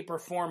way, shape, or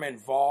form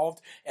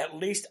involved, at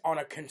least on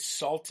a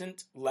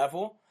consultant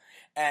level.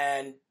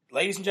 And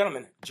ladies and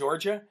gentlemen,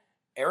 Georgia,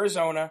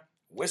 Arizona,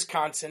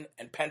 Wisconsin,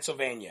 and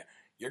Pennsylvania,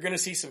 you're going to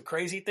see some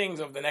crazy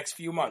things over the next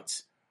few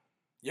months.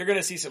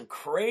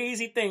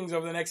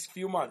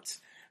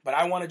 But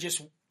I want to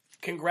just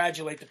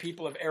congratulate the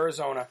people of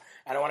Arizona,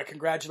 and I want to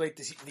congratulate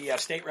the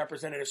state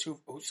representatives who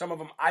some of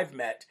them I've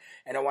met,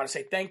 and I want to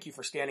say thank you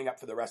for standing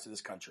up for the rest of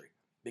this country,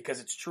 because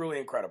it's truly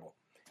incredible.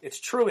 It's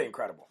truly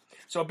incredible.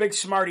 So a big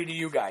Smarty to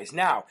you guys.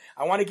 Now,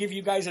 I want to give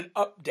you guys an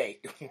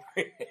update.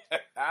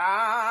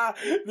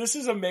 This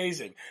is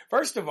amazing.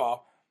 First of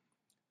all,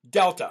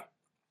 Delta.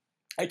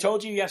 I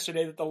told you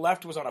yesterday that the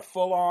left was on a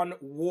full-on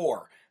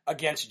war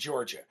against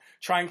Georgia,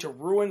 trying to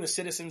ruin the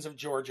citizens of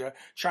Georgia,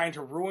 trying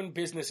to ruin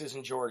businesses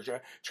in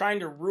Georgia, trying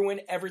to ruin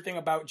everything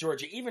about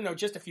Georgia, even though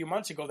just a few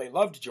months ago they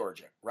loved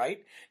Georgia, right?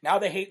 Now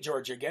they hate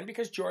Georgia again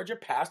because Georgia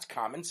passed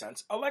common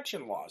sense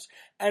election laws,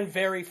 and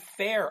very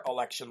fair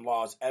election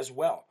laws as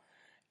well.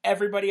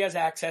 Everybody has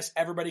access,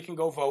 everybody can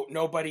go vote,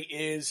 nobody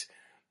is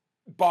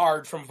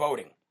barred from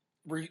voting.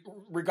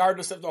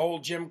 Regardless of the whole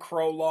Jim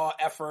Crow law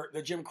effort,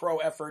 the Jim Crow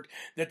effort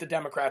that the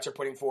Democrats are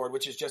putting forward,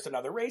 which is just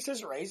another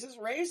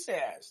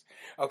racist.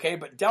 Okay,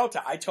 but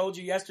Delta, I told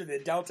you yesterday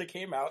that Delta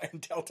came out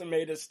and Delta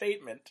made a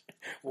statement.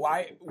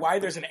 Why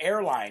there's an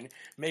airline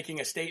making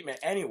a statement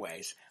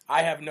anyways,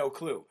 I have no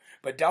clue.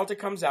 But Delta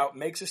comes out,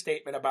 makes a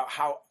statement about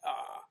how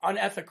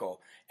unethical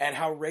and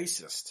how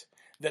racist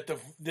that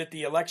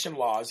the election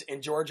laws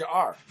in Georgia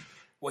are.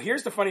 Well,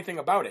 here's the funny thing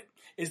about it,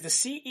 is the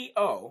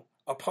CEO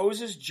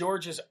opposes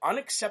Georgia's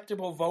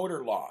unacceptable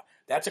voter law.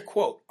 That's a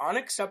quote,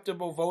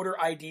 unacceptable voter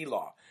ID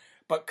law.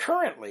 But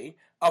currently,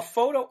 a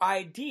photo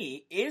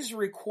ID is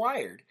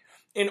required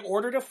in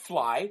order to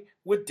fly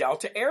with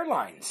Delta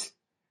Airlines.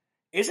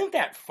 Isn't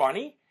that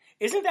funny?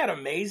 Isn't that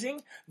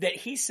amazing that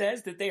he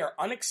says that they are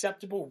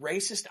unacceptable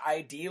racist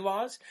ID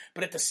laws,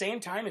 but at the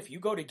same time, if you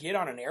go to get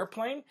on an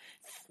airplane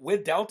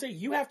with Delta,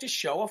 you have to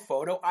show a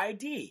photo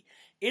ID.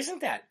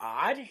 Isn't that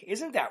odd?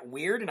 Isn't that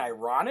weird and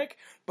ironic?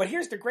 But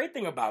here's the great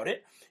thing about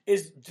it,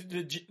 is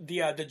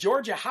the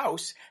Georgia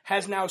House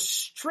has now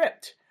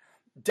stripped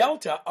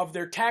Delta of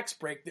their tax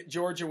break that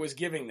Georgia was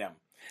giving them.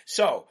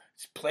 So,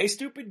 play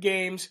stupid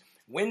games,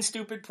 win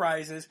stupid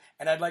prizes,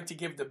 and I'd like to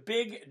give the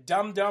big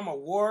DUM DUM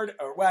award,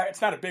 or well,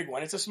 it's not a big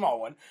one, it's a small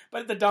one,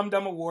 but the DUM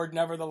DUM award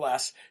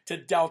nevertheless to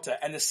Delta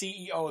and the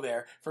CEO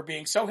there for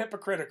being so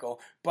hypocritical,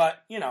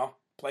 but, you know,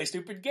 play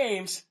stupid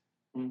games,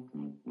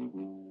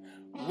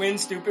 win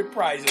stupid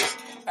prizes,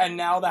 and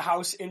now the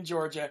House in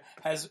Georgia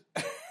has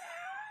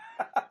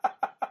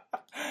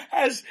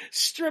has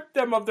stripped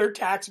them of their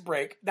tax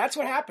break. That's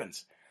what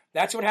happens.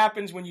 That's what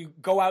happens when you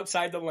go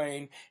outside the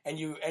lane and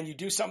you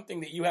do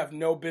something that you have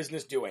no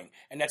business doing,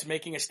 and that's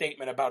making a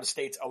statement about a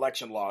state's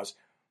election laws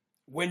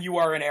when you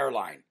are an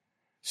airline.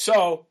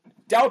 So,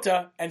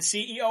 Delta and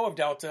CEO of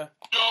Delta,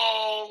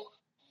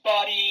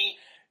 nobody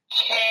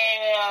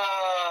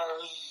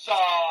cares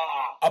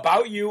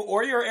about you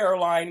or your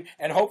airline,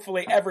 and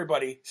hopefully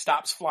everybody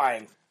stops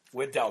flying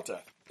with Delta.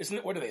 Isn't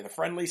it? What are they? The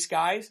friendly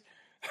skies?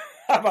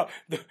 How about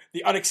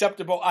the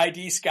unacceptable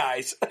ID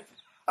skies?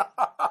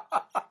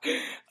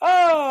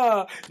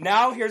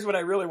 Now here's what I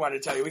really want to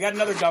tell you. We got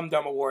another DUM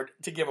DUM award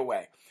to give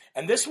away.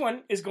 And this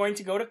one is going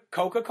to go to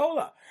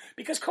Coca-Cola.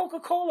 Because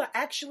Coca-Cola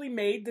actually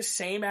made the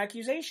same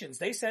accusations.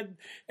 They said,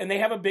 and they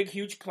have a big,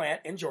 huge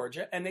plant in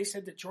Georgia, and they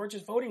said that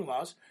Georgia's voting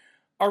laws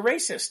are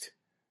racist.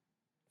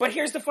 But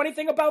here's the funny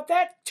thing about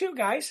that, too,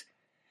 guys.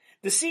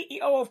 The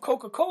CEO of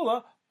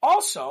Coca-Cola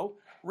also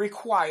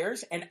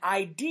requires an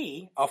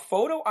ID, a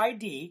photo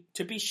ID,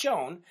 to be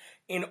shown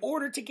in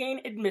order to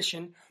gain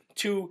admission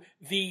to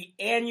the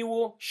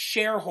annual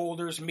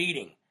shareholders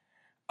meeting.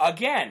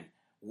 Again,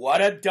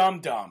 what a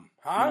dum-dum,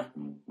 huh?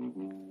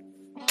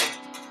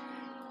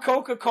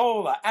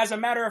 Coca-Cola. As a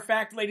matter of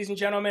fact, ladies and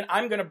gentlemen,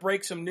 I'm going to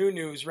break some new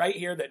news right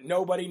here that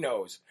nobody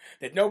knows,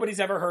 that nobody's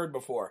ever heard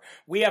before.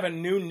 We have a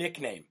new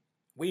nickname.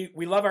 We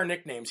love our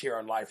nicknames here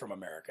on Live from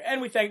America.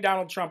 And we thank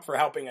Donald Trump for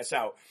helping us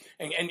out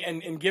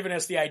and giving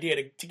us the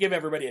idea to give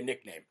everybody a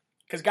nickname.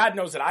 Because God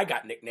knows that I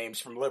got nicknames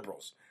from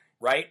liberals,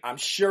 right? I'm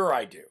sure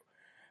I do.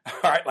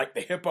 All right, like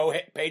the Hippo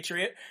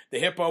Patriot, the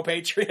Hippo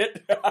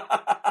Patriot.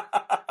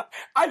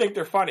 I think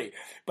they're funny.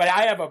 But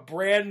I have a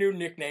brand new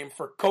nickname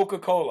for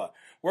Coca-Cola.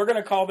 We're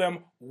going to call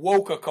them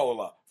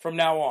Woca-Cola from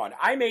now on.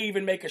 I may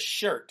even make a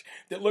shirt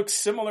that looks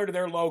similar to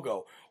their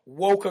logo.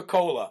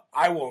 Woca-Cola.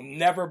 I will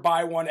never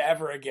buy one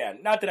ever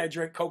again. Not that I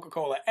drink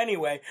Coca-Cola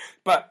anyway,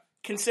 but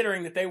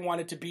considering that they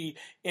wanted to be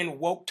in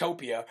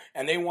Woketopia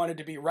and they wanted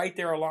to be right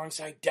there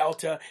alongside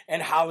Delta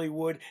and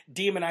Hollywood,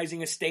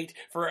 demonizing a state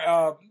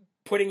for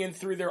putting in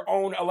through their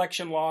own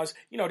election laws,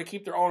 you know, to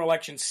keep their own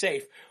elections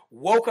safe.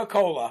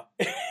 Woca-Cola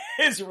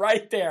is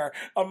right there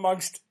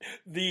amongst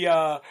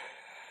the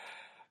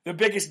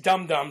biggest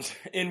dum-dums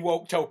in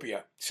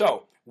Woketopia.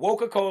 So,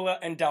 Woca-Cola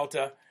and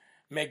Delta,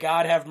 may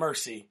God have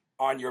mercy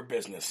on your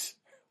business.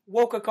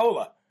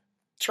 Woca-Cola.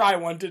 Try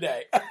one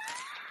today.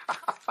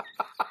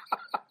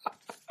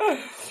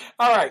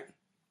 All right.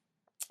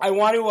 I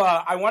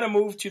want to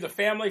move to the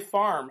family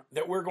farm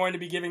that we're going to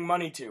be giving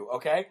money to,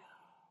 okay?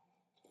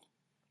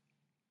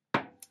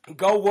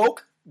 Go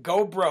woke,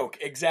 go broke.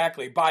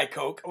 Exactly. Buy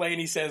Coke.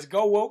 Lainey says,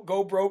 go woke,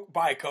 go broke,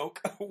 buy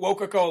Coke.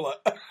 Woca-Cola.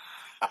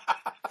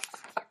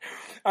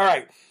 All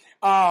right.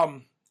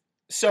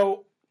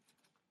 So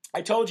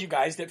I told you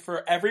guys that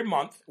for every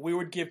month we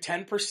would give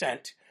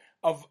 10%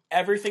 of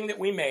everything that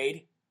we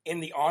made in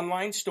the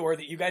online store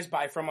that you guys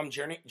buy from on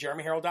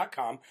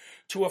JeremyHerald.com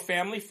to a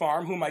family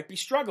farm who might be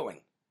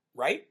struggling,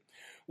 right?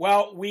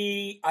 Well,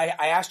 I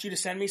asked you to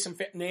send me some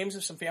names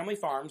of some family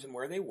farms and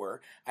where they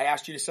were. I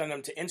asked you to send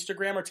them to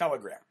Instagram or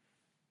Telegram.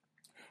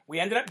 We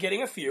ended up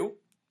getting a few,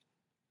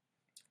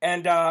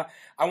 and I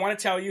want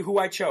to tell you who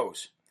I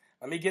chose.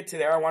 Let me get to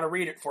there. I want to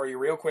read it for you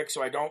real quick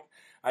so I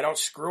don't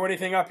screw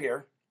anything up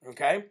here,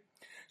 okay?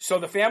 So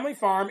the family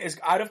farm is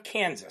out of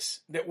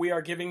Kansas that we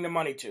are giving the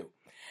money to.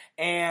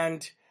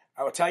 And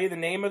I will tell you the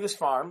name of this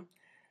farm.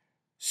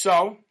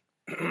 So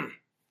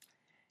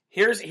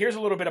here's a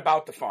little bit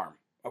about the farm,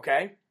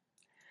 okay?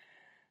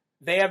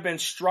 They have been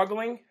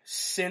struggling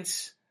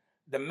since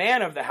the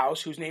man of the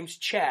house, whose name's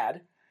Chad,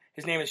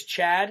 his name is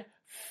Chad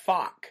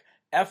Fock,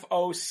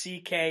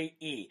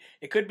 F-O-C-K-E.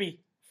 It could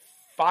be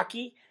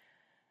Focky,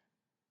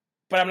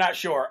 but I'm not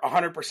sure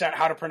 100%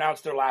 how to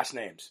pronounce their last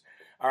names,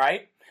 all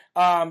right?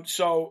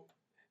 So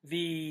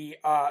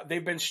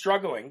they've been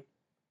struggling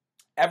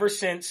ever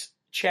since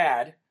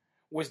Chad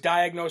was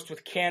diagnosed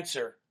with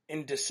cancer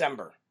in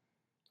December,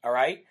 all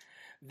right?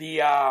 The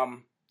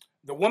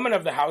woman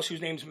of the house, whose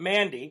name's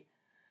Mandy,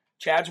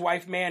 Chad's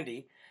wife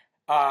Mandy,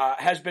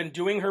 has been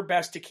doing her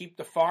best to keep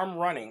the farm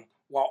running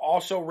while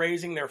also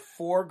raising their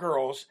 4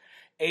 girls,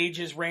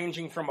 ages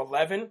ranging from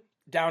 11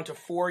 down to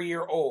 4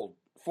 years old.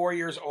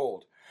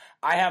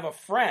 I have a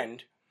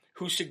friend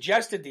who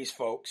suggested these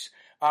folks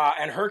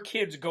and her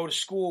kids go to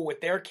school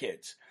with their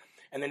kids.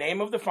 And the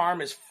name of the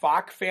farm is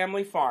Fock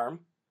Family Farm,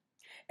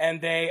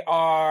 and they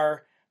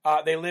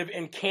live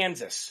in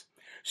Kansas.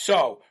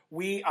 So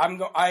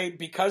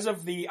because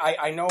of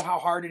I know how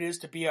hard it is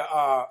to be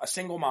a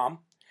single mom.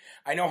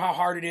 I know how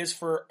hard it is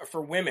for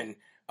women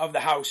of the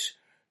house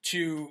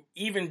to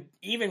even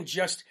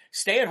just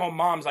stay-at-home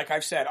moms, like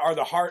I've said, are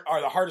the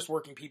hardest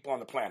working people on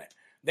the planet.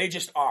 They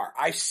just are.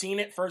 I've seen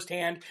it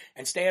firsthand,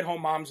 and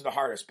stay-at-home moms are the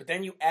hardest. But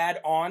then you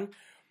add on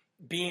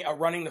being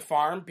running the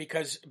farm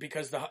because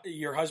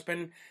your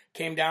husband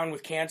came down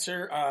with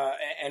cancer,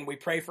 and we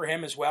pray for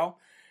him as well.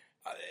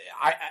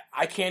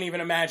 I can't even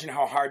imagine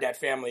how hard that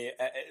family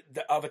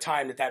of a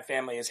time that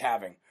family is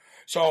having.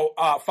 So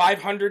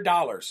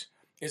 $500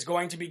 is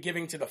going to be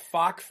giving to the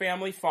Fock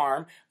Family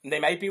Farm, and they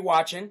might be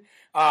watching.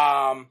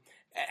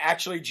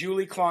 Actually,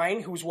 Julie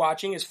Klein, who's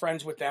watching, is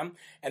friends with them,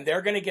 and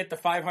they're going to get the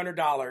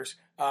 $500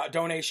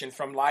 donation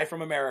from Live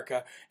from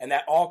America, and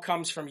that all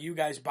comes from you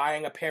guys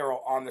buying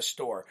apparel on the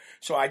store.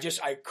 So I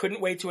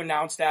couldn't wait to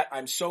announce that.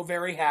 I'm so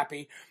very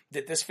happy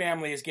that this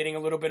family is getting a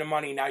little bit of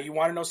money. Now, you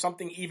want to know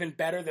something even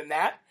better than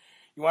that?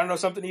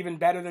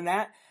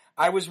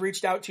 I was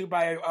reached out to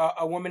by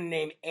a woman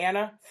named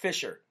Anna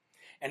Fisher.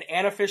 And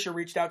Anna Fisher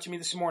reached out to me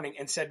this morning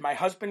and said, my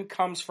husband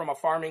comes from a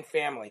farming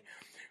family.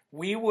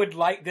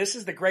 This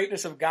is the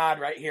greatness of God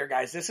right here,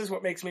 guys. This is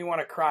what makes me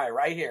want to cry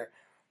right here.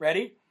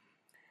 Ready?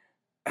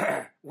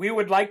 We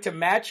would like to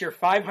match your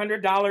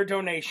 $500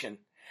 donation.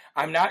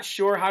 I'm not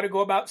sure how to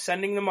go about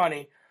sending the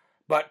money,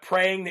 but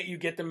praying that you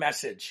get the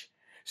message.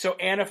 So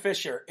Anna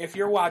Fisher, if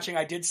you're watching,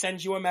 I did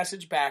send you a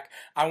message back.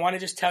 I want to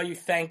just tell you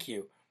thank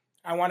you.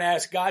 I want to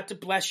ask God to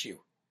bless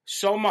you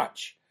so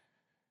much,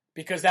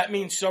 because that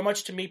means so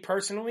much to me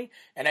personally,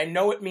 and I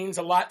know it means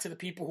a lot to the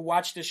people who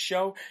watch this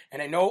show,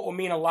 and I know it will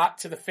mean a lot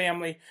to the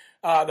family,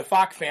 the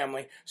Fock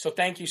family. So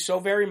thank you so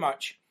very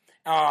much.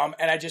 And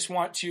I just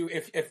want to,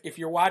 if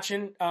you're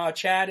watching,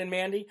 Chad and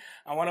Mandy,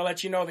 I want to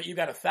let you know that you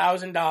got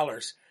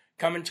 $1,000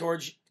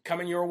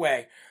 coming your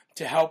way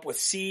to help with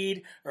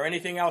seed or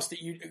anything else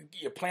that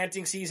your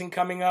planting season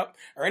coming up,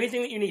 or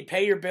anything that you need.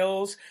 Pay your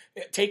bills,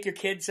 take your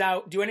kids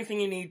out, do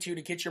anything you need to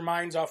get your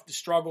minds off the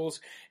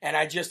struggles. And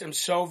I just am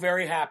so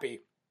very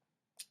happy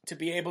to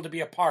be able to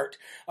be a part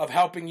of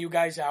helping you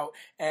guys out.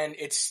 And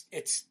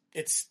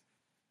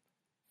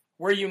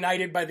we're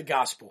united by the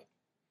gospel.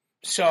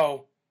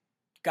 So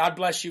God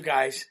bless you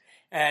guys.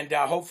 And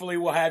hopefully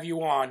we'll have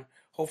you on.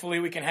 Hopefully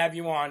we can have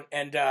you on.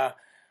 And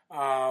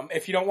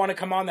if you don't want to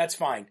come on, that's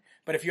fine.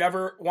 But if you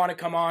ever want to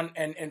come on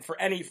and for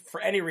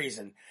any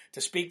reason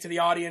to speak to the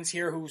audience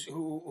here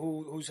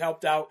who's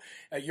helped out,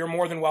 you're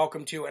more than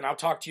welcome to, and I'll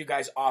talk to you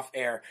guys off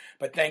air.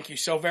 But thank you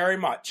so very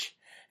much,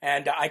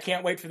 and I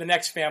can't wait for the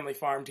next family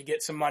farm to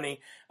get some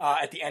money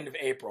at the end of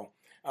April.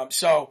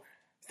 So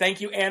thank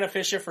you, Anna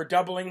Fisher, for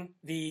doubling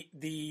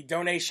the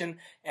donation.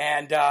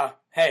 And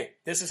hey,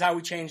 this is how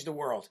we change the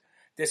world.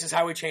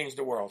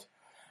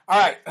 All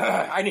right,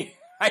 I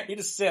need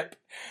a sip.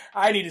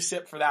 I need a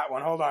sip for that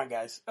one. Hold on,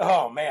 guys.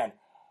 Oh, man.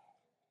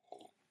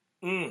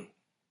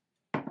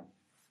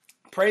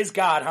 Praise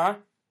God, huh?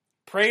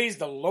 Praise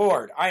the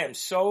Lord. I am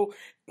so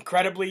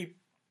incredibly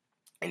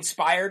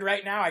inspired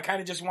right now. I kind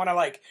of just want to,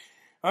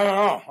 I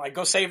don't know,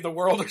 go save the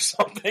world or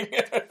something.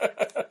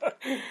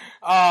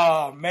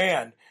 Oh,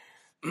 man.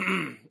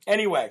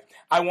 Anyway,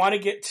 I want to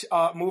get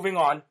moving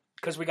on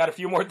because we got a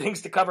few more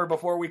things to cover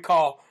before we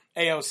call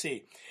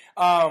AOC.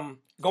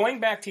 Going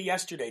back to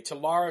yesterday, to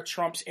Laura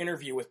Trump's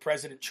interview with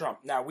President Trump.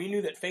 Now, we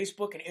knew that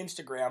Facebook and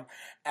Instagram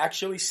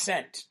actually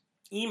sent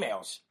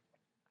emails,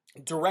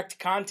 direct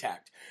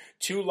contact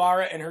to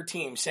Laura and her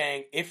team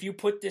saying, if you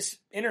put this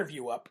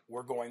interview up,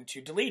 we're going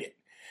to delete it.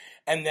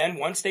 And then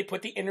once they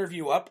put the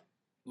interview up,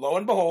 lo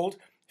and behold,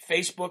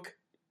 Facebook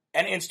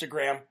and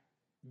Instagram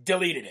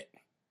deleted it.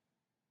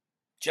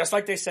 Just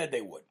like they said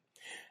they would.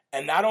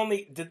 And not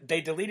only did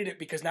they deleted it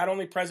because not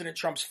only President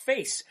Trump's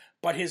face,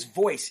 but his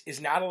voice is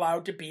not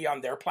allowed to be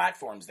on their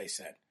platforms, they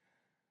said.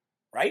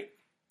 Right?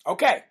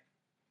 Okay.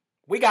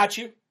 We got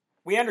you.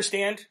 We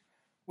understand.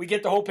 We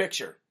get the whole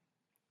picture.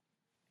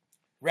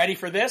 Ready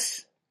for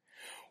this?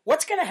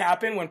 What's going to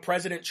happen when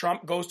President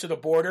Trump goes to the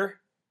border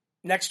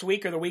next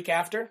week or the week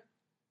after?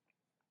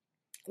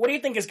 What do you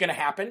think is going to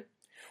happen?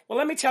 Well,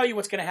 let me tell you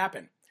what's going to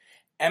happen.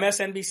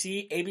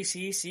 MSNBC,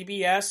 ABC,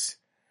 CBS,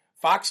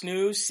 Fox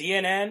News,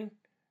 CNN,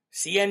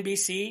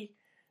 CNBC,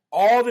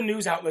 all the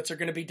news outlets are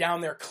going to be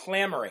down there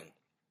clamoring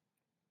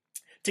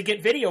to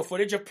get video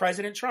footage of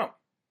President Trump.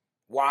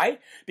 Why?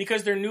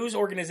 Because their news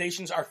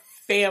organizations are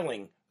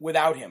failing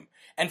without him,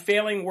 and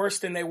failing worse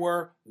than they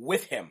were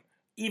with him,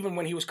 even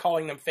when he was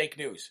calling them fake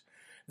news.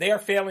 They are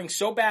failing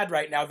so bad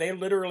right now, they're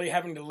literally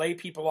having to lay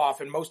people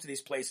off in most of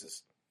these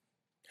places.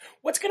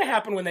 What's going to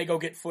happen when they go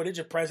get footage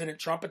of President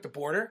Trump at the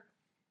border?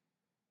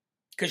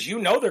 Because you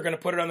know they're going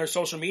to put it on their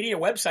social media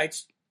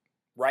websites,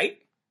 right?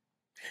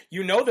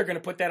 You know they're going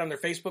to put that on their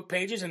Facebook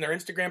pages and their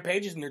Instagram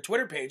pages and their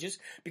Twitter pages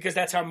because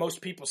that's how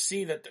most people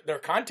see their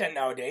content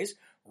nowadays,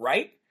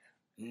 right?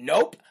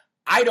 Nope.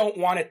 I don't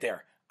want it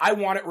there. I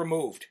want it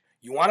removed.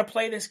 You want to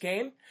play this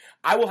game?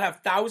 I will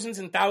have thousands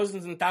and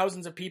thousands and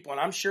thousands of people,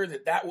 and I'm sure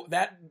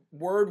that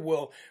word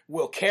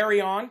will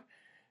carry on.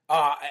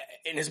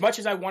 And as much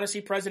as I want to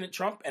see President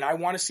Trump and I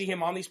want to see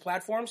him on these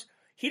platforms,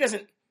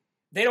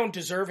 they don't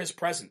deserve his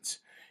presence.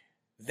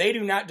 They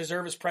do not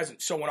deserve his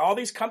presence. So when all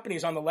these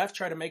companies on the left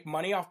try to make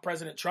money off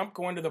President Trump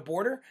going to the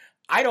border,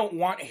 I don't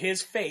want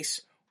his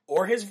face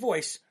or his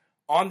voice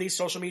on these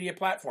social media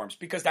platforms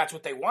because that's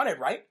what they wanted,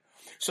 right?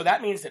 So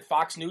that means that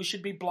Fox News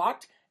should be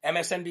blocked,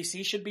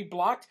 MSNBC should be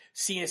blocked,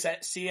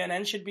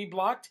 CNN should be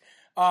blocked.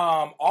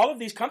 All of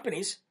these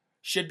companies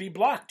should be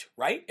blocked,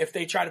 right? If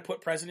they try to put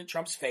President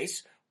Trump's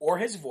face or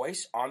his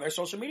voice on their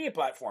social media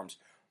platforms,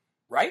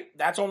 right?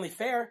 That's only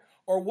fair.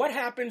 Or what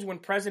happens when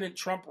President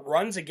Trump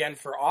runs again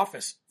for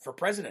office, for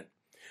president?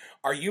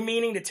 Are you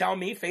meaning to tell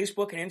me,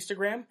 Facebook and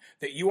Instagram,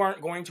 that you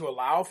aren't going to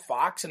allow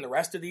Fox and the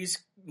rest of these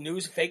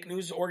fake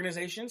news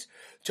organizations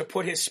to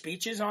put his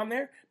speeches on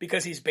there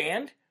because he's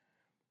banned?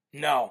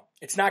 No,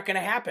 it's not going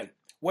to happen.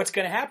 What's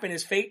going to happen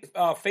is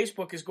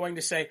Facebook is going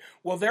to say,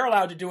 well, they're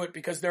allowed to do it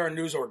because they're a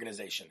news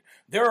organization.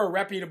 They're a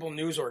reputable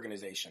news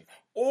organization.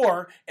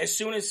 Or as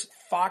soon as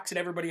Fox and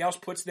everybody else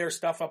puts their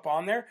stuff up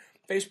on there,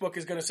 Facebook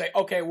is going to say,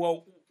 okay,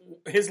 well,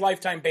 his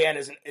lifetime ban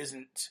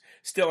isn't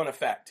still in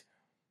effect.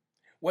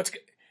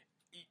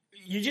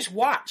 You just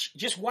watch.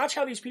 Just watch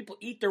how these people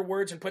eat their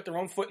words and put their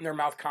own foot in their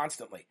mouth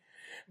constantly.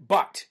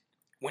 But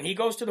when he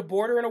goes to the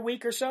border in a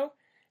week or so,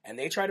 and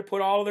they try to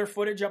put all of their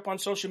footage up on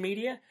social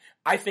media,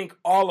 I think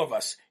all of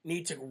us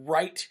need to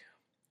write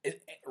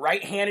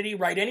Hannity,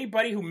 write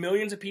anybody who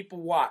millions of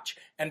people watch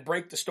and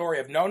break the story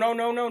of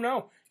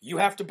no. You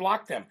have to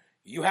block them.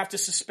 You have to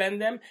suspend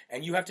them,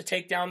 and you have to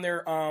take down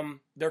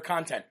their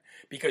content.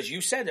 Because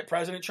you said that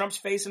President Trump's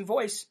face and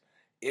voice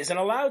isn't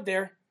allowed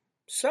there.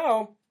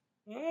 So,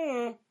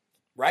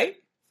 right?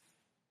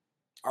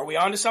 Are we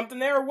on to something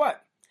there or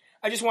what?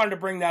 I just wanted to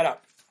bring that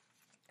up.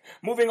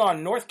 Moving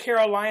on, North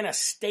Carolina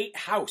State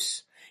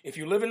House. If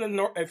you live in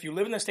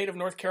the state of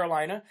North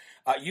Carolina,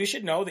 you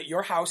should know that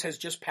your house has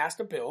just passed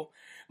a bill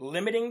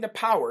limiting the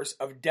powers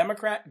of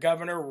Democrat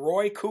Governor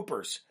Roy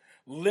Cooper,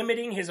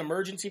 limiting his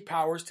emergency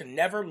powers to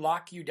never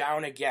lock you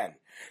down again.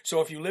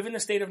 So if you live in the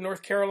state of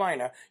North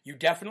Carolina, you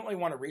definitely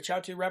want to reach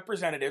out to your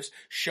representatives,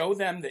 show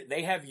them that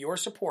they have your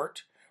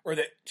support, or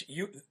that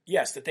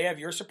they have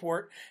your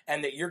support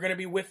and that you're going to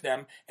be with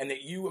them and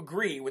that you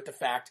agree with the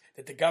fact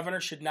that the governor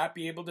should not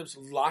be able to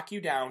lock you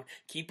down,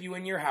 keep you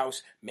in your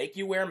house, make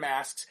you wear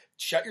masks,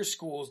 shut your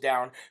schools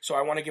down. So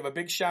I want to give a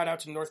big shout out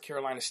to North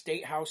Carolina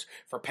State House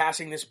for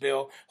passing this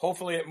bill.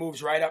 Hopefully it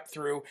moves right up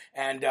through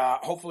and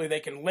hopefully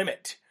they can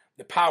limit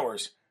the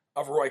powers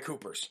of Roy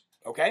Cooper.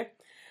 Okay?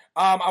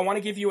 I want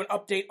to give you an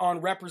update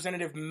on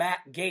Representative Matt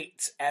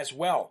Gaetz as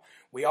well.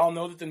 We all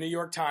know that the New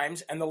York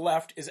Times and the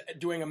left is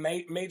doing a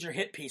major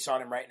hit piece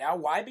on him right now.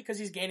 Why? Because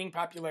he's gaining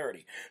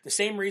popularity. The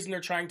same reason they're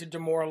trying to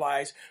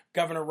demoralize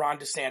Governor Ron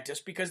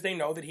DeSantis, because they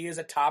know that he is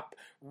a top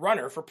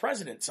runner for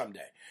president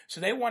someday. So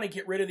they want to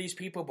get rid of these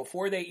people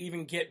before they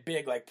even get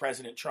big like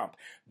President Trump.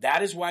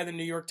 That is why the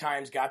New York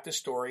Times got the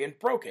story and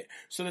broke it,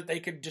 so that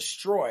they could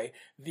destroy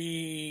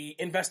the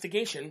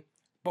investigation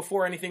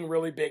before anything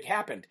really big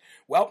happened.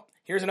 Well,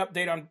 here's an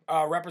update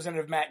on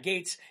Representative Matt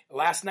Gaetz.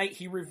 Last night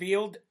he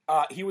revealed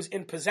he was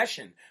in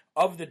possession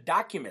of the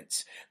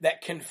documents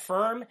that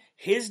confirm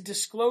his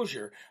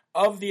disclosure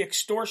of the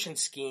extortion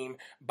scheme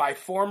by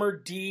former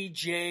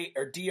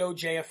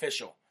DOJ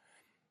official.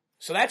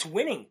 So that's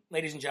winning,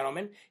 ladies and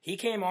gentlemen. He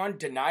came on,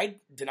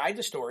 denied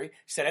the story,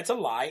 said it's a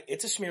lie,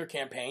 it's a smear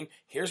campaign,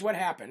 here's what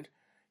happened.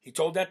 He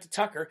told that to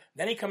Tucker.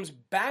 Then he comes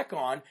back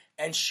on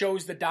and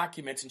shows the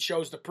documents and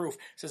shows the proof.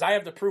 Says, I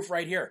have the proof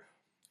right here.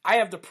 I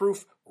have the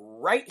proof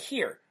right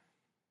here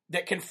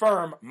that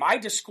confirm my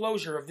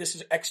disclosure of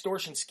this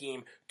extortion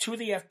scheme to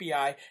the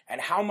FBI and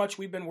how much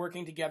we've been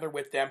working together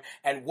with them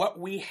and what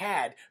we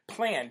had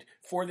planned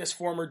for this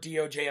former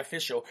DOJ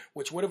official,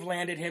 which would have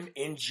landed him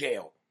in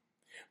jail.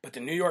 But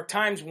the New York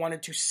Times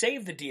wanted to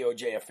save the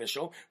DOJ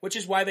official, which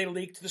is why they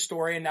leaked the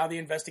story, and now the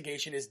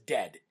investigation is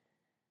dead.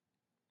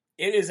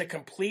 It is a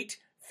complete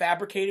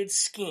fabricated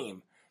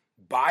scheme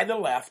by the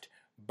left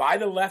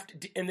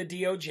in the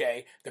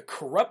DOJ, the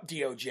corrupt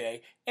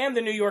DOJ, and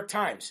the New York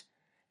Times.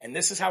 And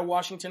this is how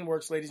Washington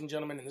works, ladies and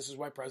gentlemen, and this is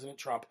why President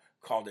Trump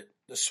called it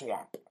the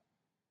swamp.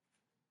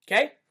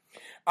 Okay?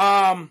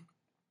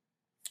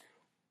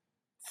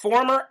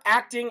 Former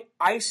acting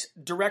ICE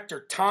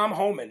director Tom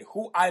Homan,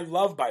 who I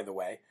love, by the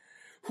way,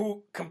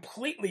 who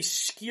completely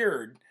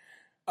skewered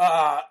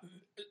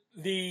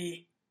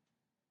the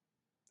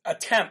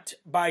attempt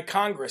by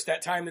Congress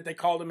that time that they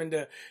called him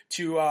in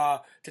to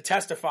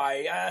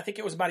testify. I think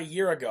it was about a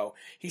year ago.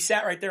 He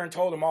sat right there and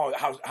told them all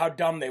how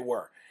dumb they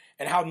were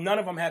and how none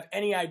of them have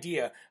any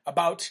idea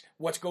about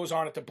what goes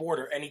on at the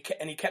border. And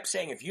he kept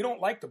saying, if you don't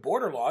like the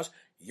border laws,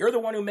 you're the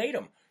one who made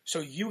them. So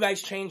you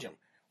guys change them.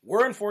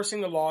 We're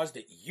enforcing the laws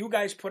that you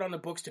guys put on the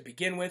books to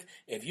begin with.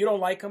 If you don't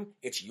like them,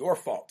 it's your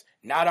fault,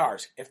 not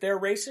ours. If they're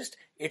racist,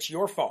 it's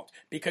your fault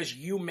because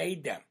you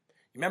made them.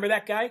 Remember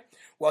that guy?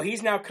 Well,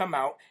 he's now come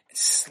out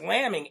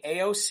slamming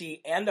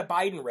AOC and the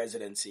Biden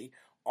residency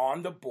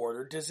on the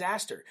border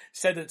disaster.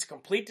 Said that it's a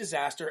complete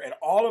disaster and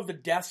all of the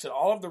deaths and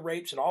all of the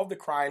rapes and all of the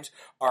crimes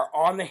are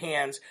on the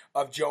hands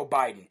of Joe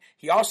Biden.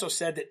 He also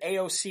said that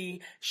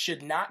AOC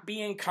should not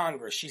be in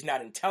Congress. She's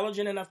not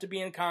intelligent enough to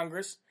be in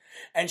Congress,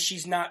 and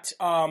she's not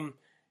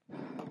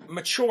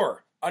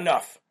mature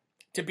enough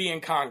to be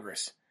in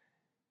Congress.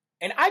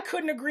 And I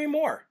couldn't agree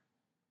more.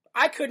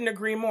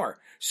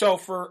 So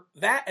for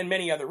that and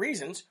many other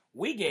reasons,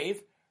 we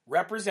gave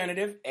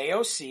Representative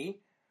AOC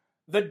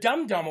the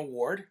DUM DUM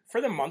Award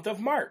for the month of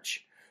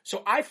March.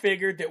 So I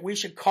figured that we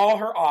should call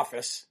her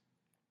office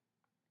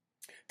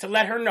to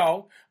let her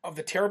know of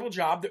the terrible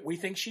job that we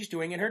think she's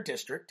doing in her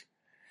district,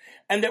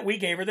 and that we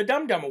gave her the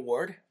DUM DUM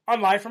Award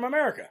on Live from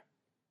America.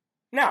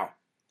 Now,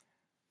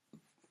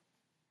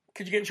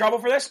 could you get in trouble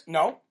for this?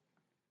 No.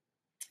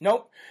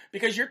 Nope,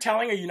 because you're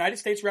telling a United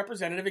States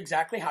representative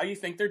exactly how you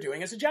think they're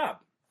doing as a job.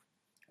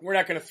 We're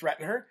not going to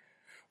threaten her.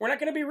 We're not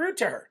going to be rude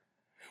to her.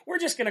 We're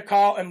just going to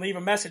call and leave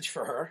a message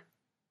for her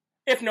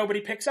if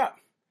nobody picks up.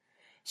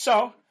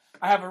 So,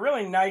 I have a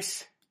really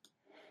nice...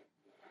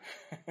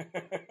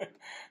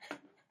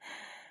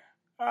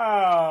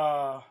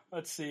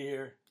 let's see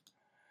here.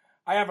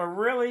 I have a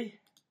really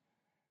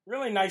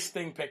nice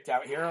thing picked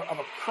out here of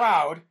a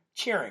crowd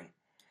cheering.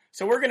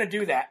 So we're going to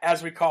do that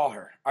as we call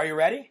her. Are you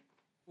ready?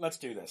 Let's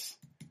do this.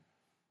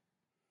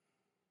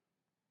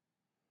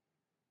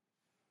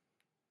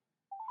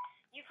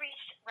 You've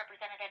reached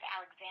Representative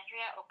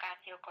Alexandria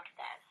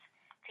Ocasio-Cortez.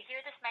 To hear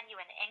this menu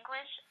in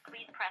English,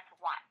 please press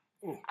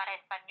 1. Para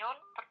español,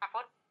 por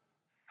favor.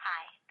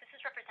 Hi, this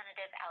is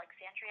Representative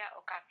Alexandria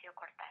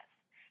Ocasio-Cortez.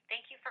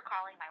 Thank you for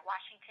calling my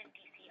Washington,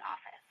 D.C.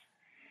 office.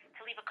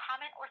 To leave a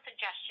comment or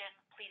suggestion,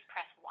 please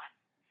press 1.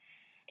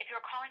 If you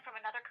are calling from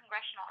another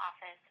congressional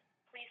office,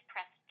 please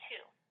press 2.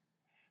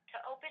 To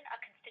open a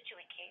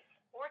constituent case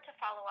or to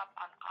follow up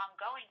on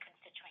ongoing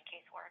constituent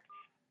casework.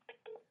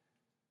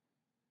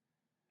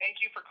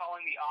 Thank you for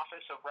calling the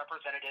office of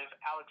Representative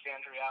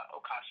Alexandria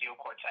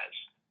Ocasio-Cortez.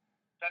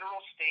 Federal,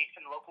 state,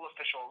 and local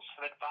officials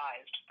have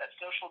advised that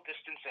social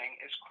distancing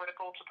is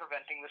critical to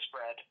preventing the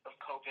spread of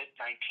COVID-19.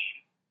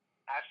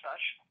 As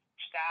such,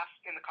 staff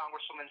in the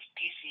Congresswoman's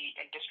D.C.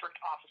 and district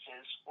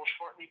offices will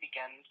shortly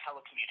begin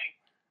telecommuting.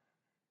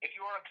 If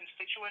you are a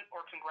constituent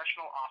or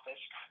congressional office,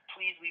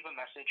 please leave a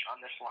message on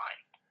this line.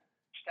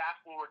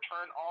 Staff will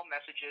return all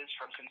messages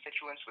from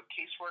constituents with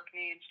casework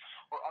needs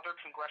or other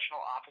congressional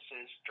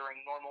offices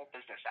during normal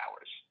business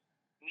hours.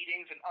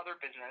 Meetings and other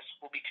business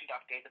will be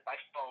conducted by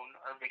phone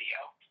or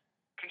video.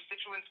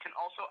 Constituents can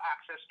also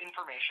access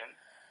information,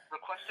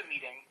 request a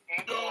meeting,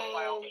 and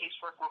file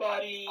casework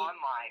requests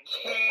online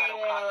at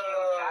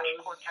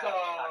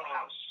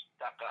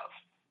ocasio-cortez.house.gov.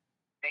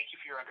 Thank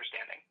you for your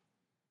understanding.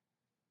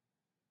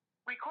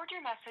 Record your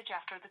message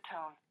after the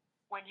tone.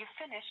 When you've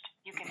finished,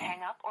 you can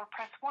hang up or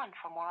press 1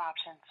 for more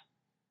options.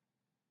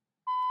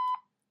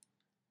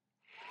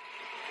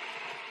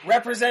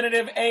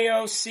 Representative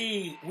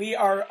AOC, we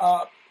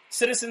are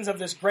citizens of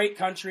this great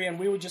country, and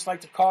we would just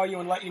like to call you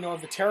and let you know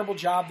of the terrible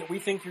job that we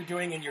think you're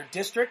doing in your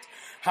district,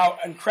 how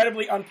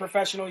incredibly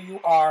unprofessional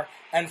you are,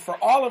 and for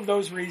all of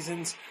those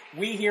reasons,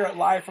 we here at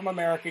Live from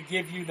America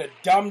give you the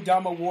DUM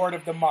DUM Award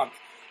of the month.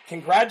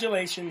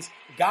 Congratulations.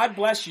 God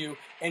bless you.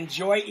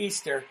 Enjoy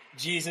Easter.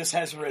 Jesus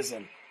has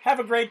risen. Have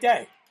a great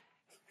day.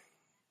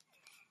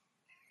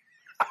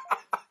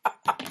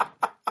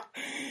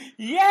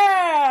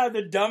 Yeah,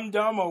 the DUM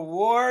DUM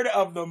Award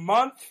of the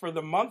month for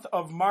the month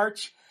of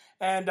March.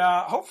 And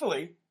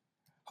hopefully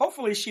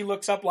she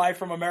looks up Live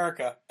from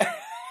America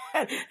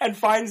and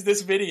finds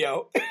this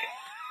video.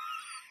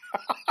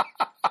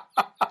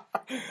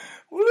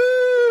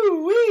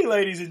 Woo-wee,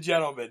 ladies and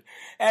gentlemen.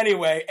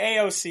 Anyway,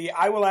 AOC,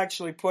 I will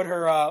actually put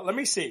her, let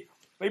me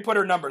put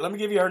her number. Let me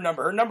give you her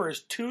number. Her number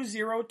is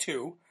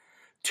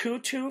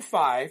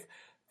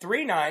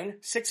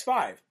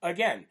 202-225-3965.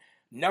 Again,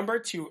 number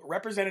to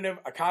Representative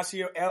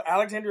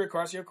Alexandria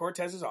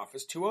Ocasio-Cortez's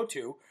office,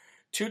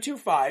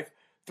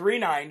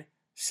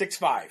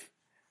 202-225-3965.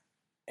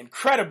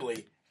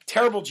 Incredibly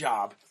terrible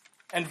job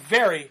and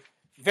very,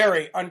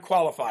 very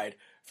unqualified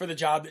for the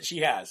job that she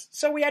has.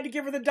 So we had to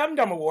give her the DUM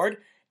DUM Award,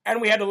 and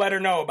we had to let her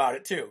know about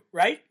it too,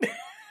 right?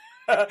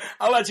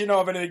 I'll let you know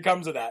if anything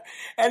comes of that.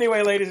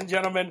 Anyway, ladies and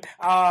gentlemen,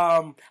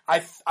 I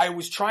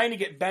was trying to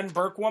get Ben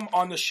Berkwam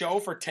on the show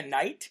for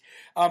tonight.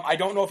 I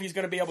don't know if he's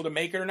going to be able to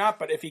make it or not,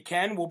 but if he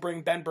can, we'll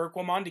bring Ben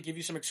Berkwam on to give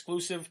you some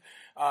exclusive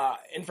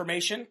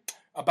information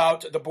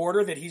about the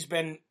border that he's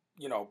been,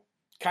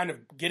 kind of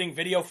getting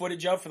video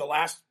footage of for the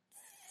last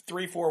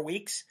 3-4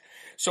 weeks.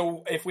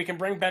 So if we can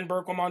bring Ben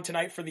Berkwam on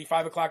tonight for the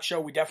 5 o'clock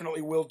show, we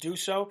definitely will do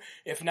so.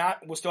 If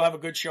not, we'll still have a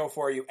good show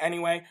for you.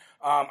 Anyway,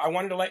 I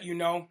wanted to let you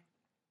know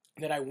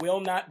that I will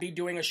not be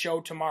doing a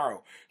show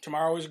tomorrow.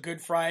 Tomorrow is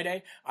Good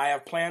Friday. I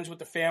have plans with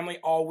the family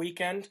all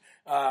weekend.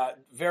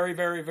 Very,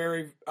 very,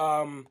 very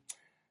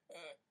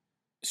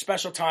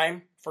special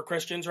time for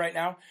Christians right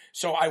now.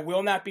 So I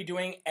will not be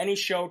doing any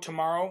show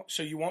tomorrow.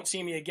 So you won't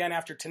see me again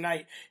after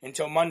tonight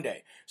until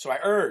Monday. So I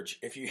urge,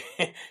 if you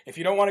if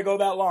you don't want to go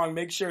that long,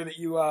 make sure that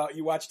you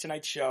watch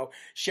tonight's show.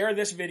 Share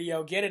this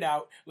video, get it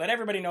out. Let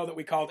everybody know that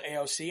we called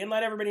AOC, and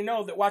let everybody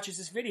know that watches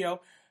this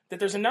video that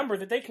there's a number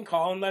that they can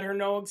call and let her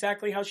know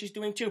exactly how she's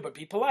doing too. But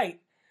be polite.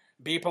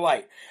 Be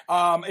polite.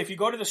 If you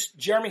go to the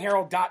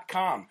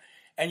JeremyHerald.com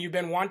and you've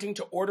been wanting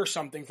to order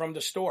something from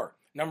the store,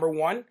 number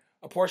one,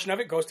 a portion of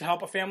it goes to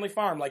help a family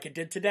farm like it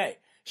did today.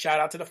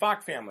 Shout out to the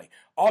Fock family.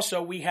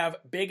 Also, we have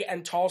big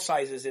and tall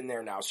sizes in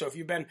there now. So if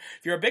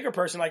you're a bigger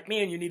person like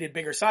me and you needed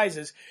bigger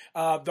sizes,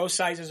 those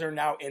sizes are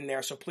now in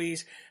there. So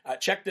please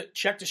check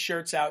the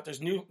shirts out. There's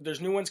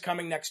new ones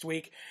coming next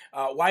week.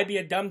 Why be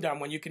a dum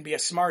dum when you can be a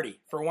smarty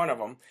for one of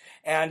them?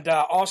 And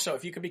also,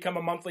 if you can become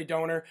a monthly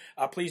donor,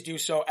 please do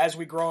so. As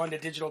we grow into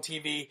digital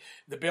TV,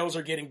 the bills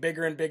are getting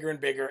bigger and bigger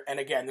and bigger. And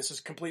again, this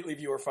is completely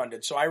viewer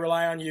funded. So I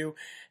rely on you,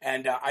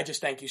 and I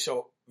just thank you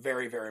so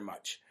very, very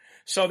much.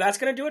 So that's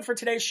going to do it for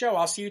today's show.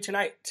 I'll see you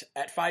tonight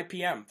at 5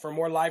 p.m. for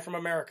more Live from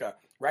America,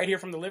 right here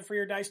from the Live Free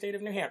or Die state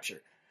of New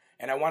Hampshire.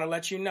 And I want to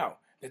let you know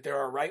that there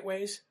are right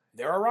ways,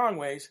 there are wrong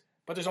ways,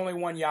 but there's only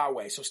one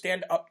Yahweh. So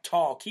stand up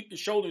tall, keep your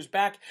shoulders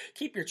back,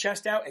 keep your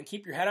chest out, and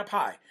keep your head up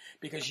high,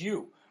 because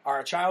you are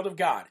a child of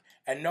God,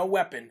 and no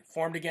weapon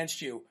formed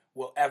against you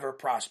will ever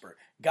prosper.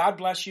 God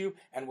bless you,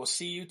 and we'll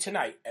see you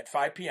tonight at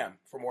 5 p.m.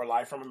 for more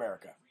Live from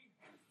America.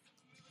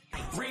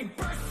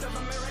 Rebirth of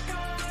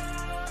America.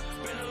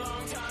 Been a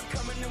long time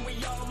coming, and we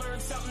all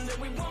learned something that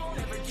we won't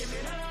ever give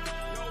it up.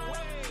 No way.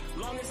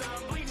 Long as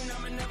I'm bleeding,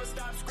 I'ma never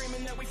stop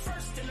screaming that we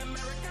first in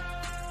America.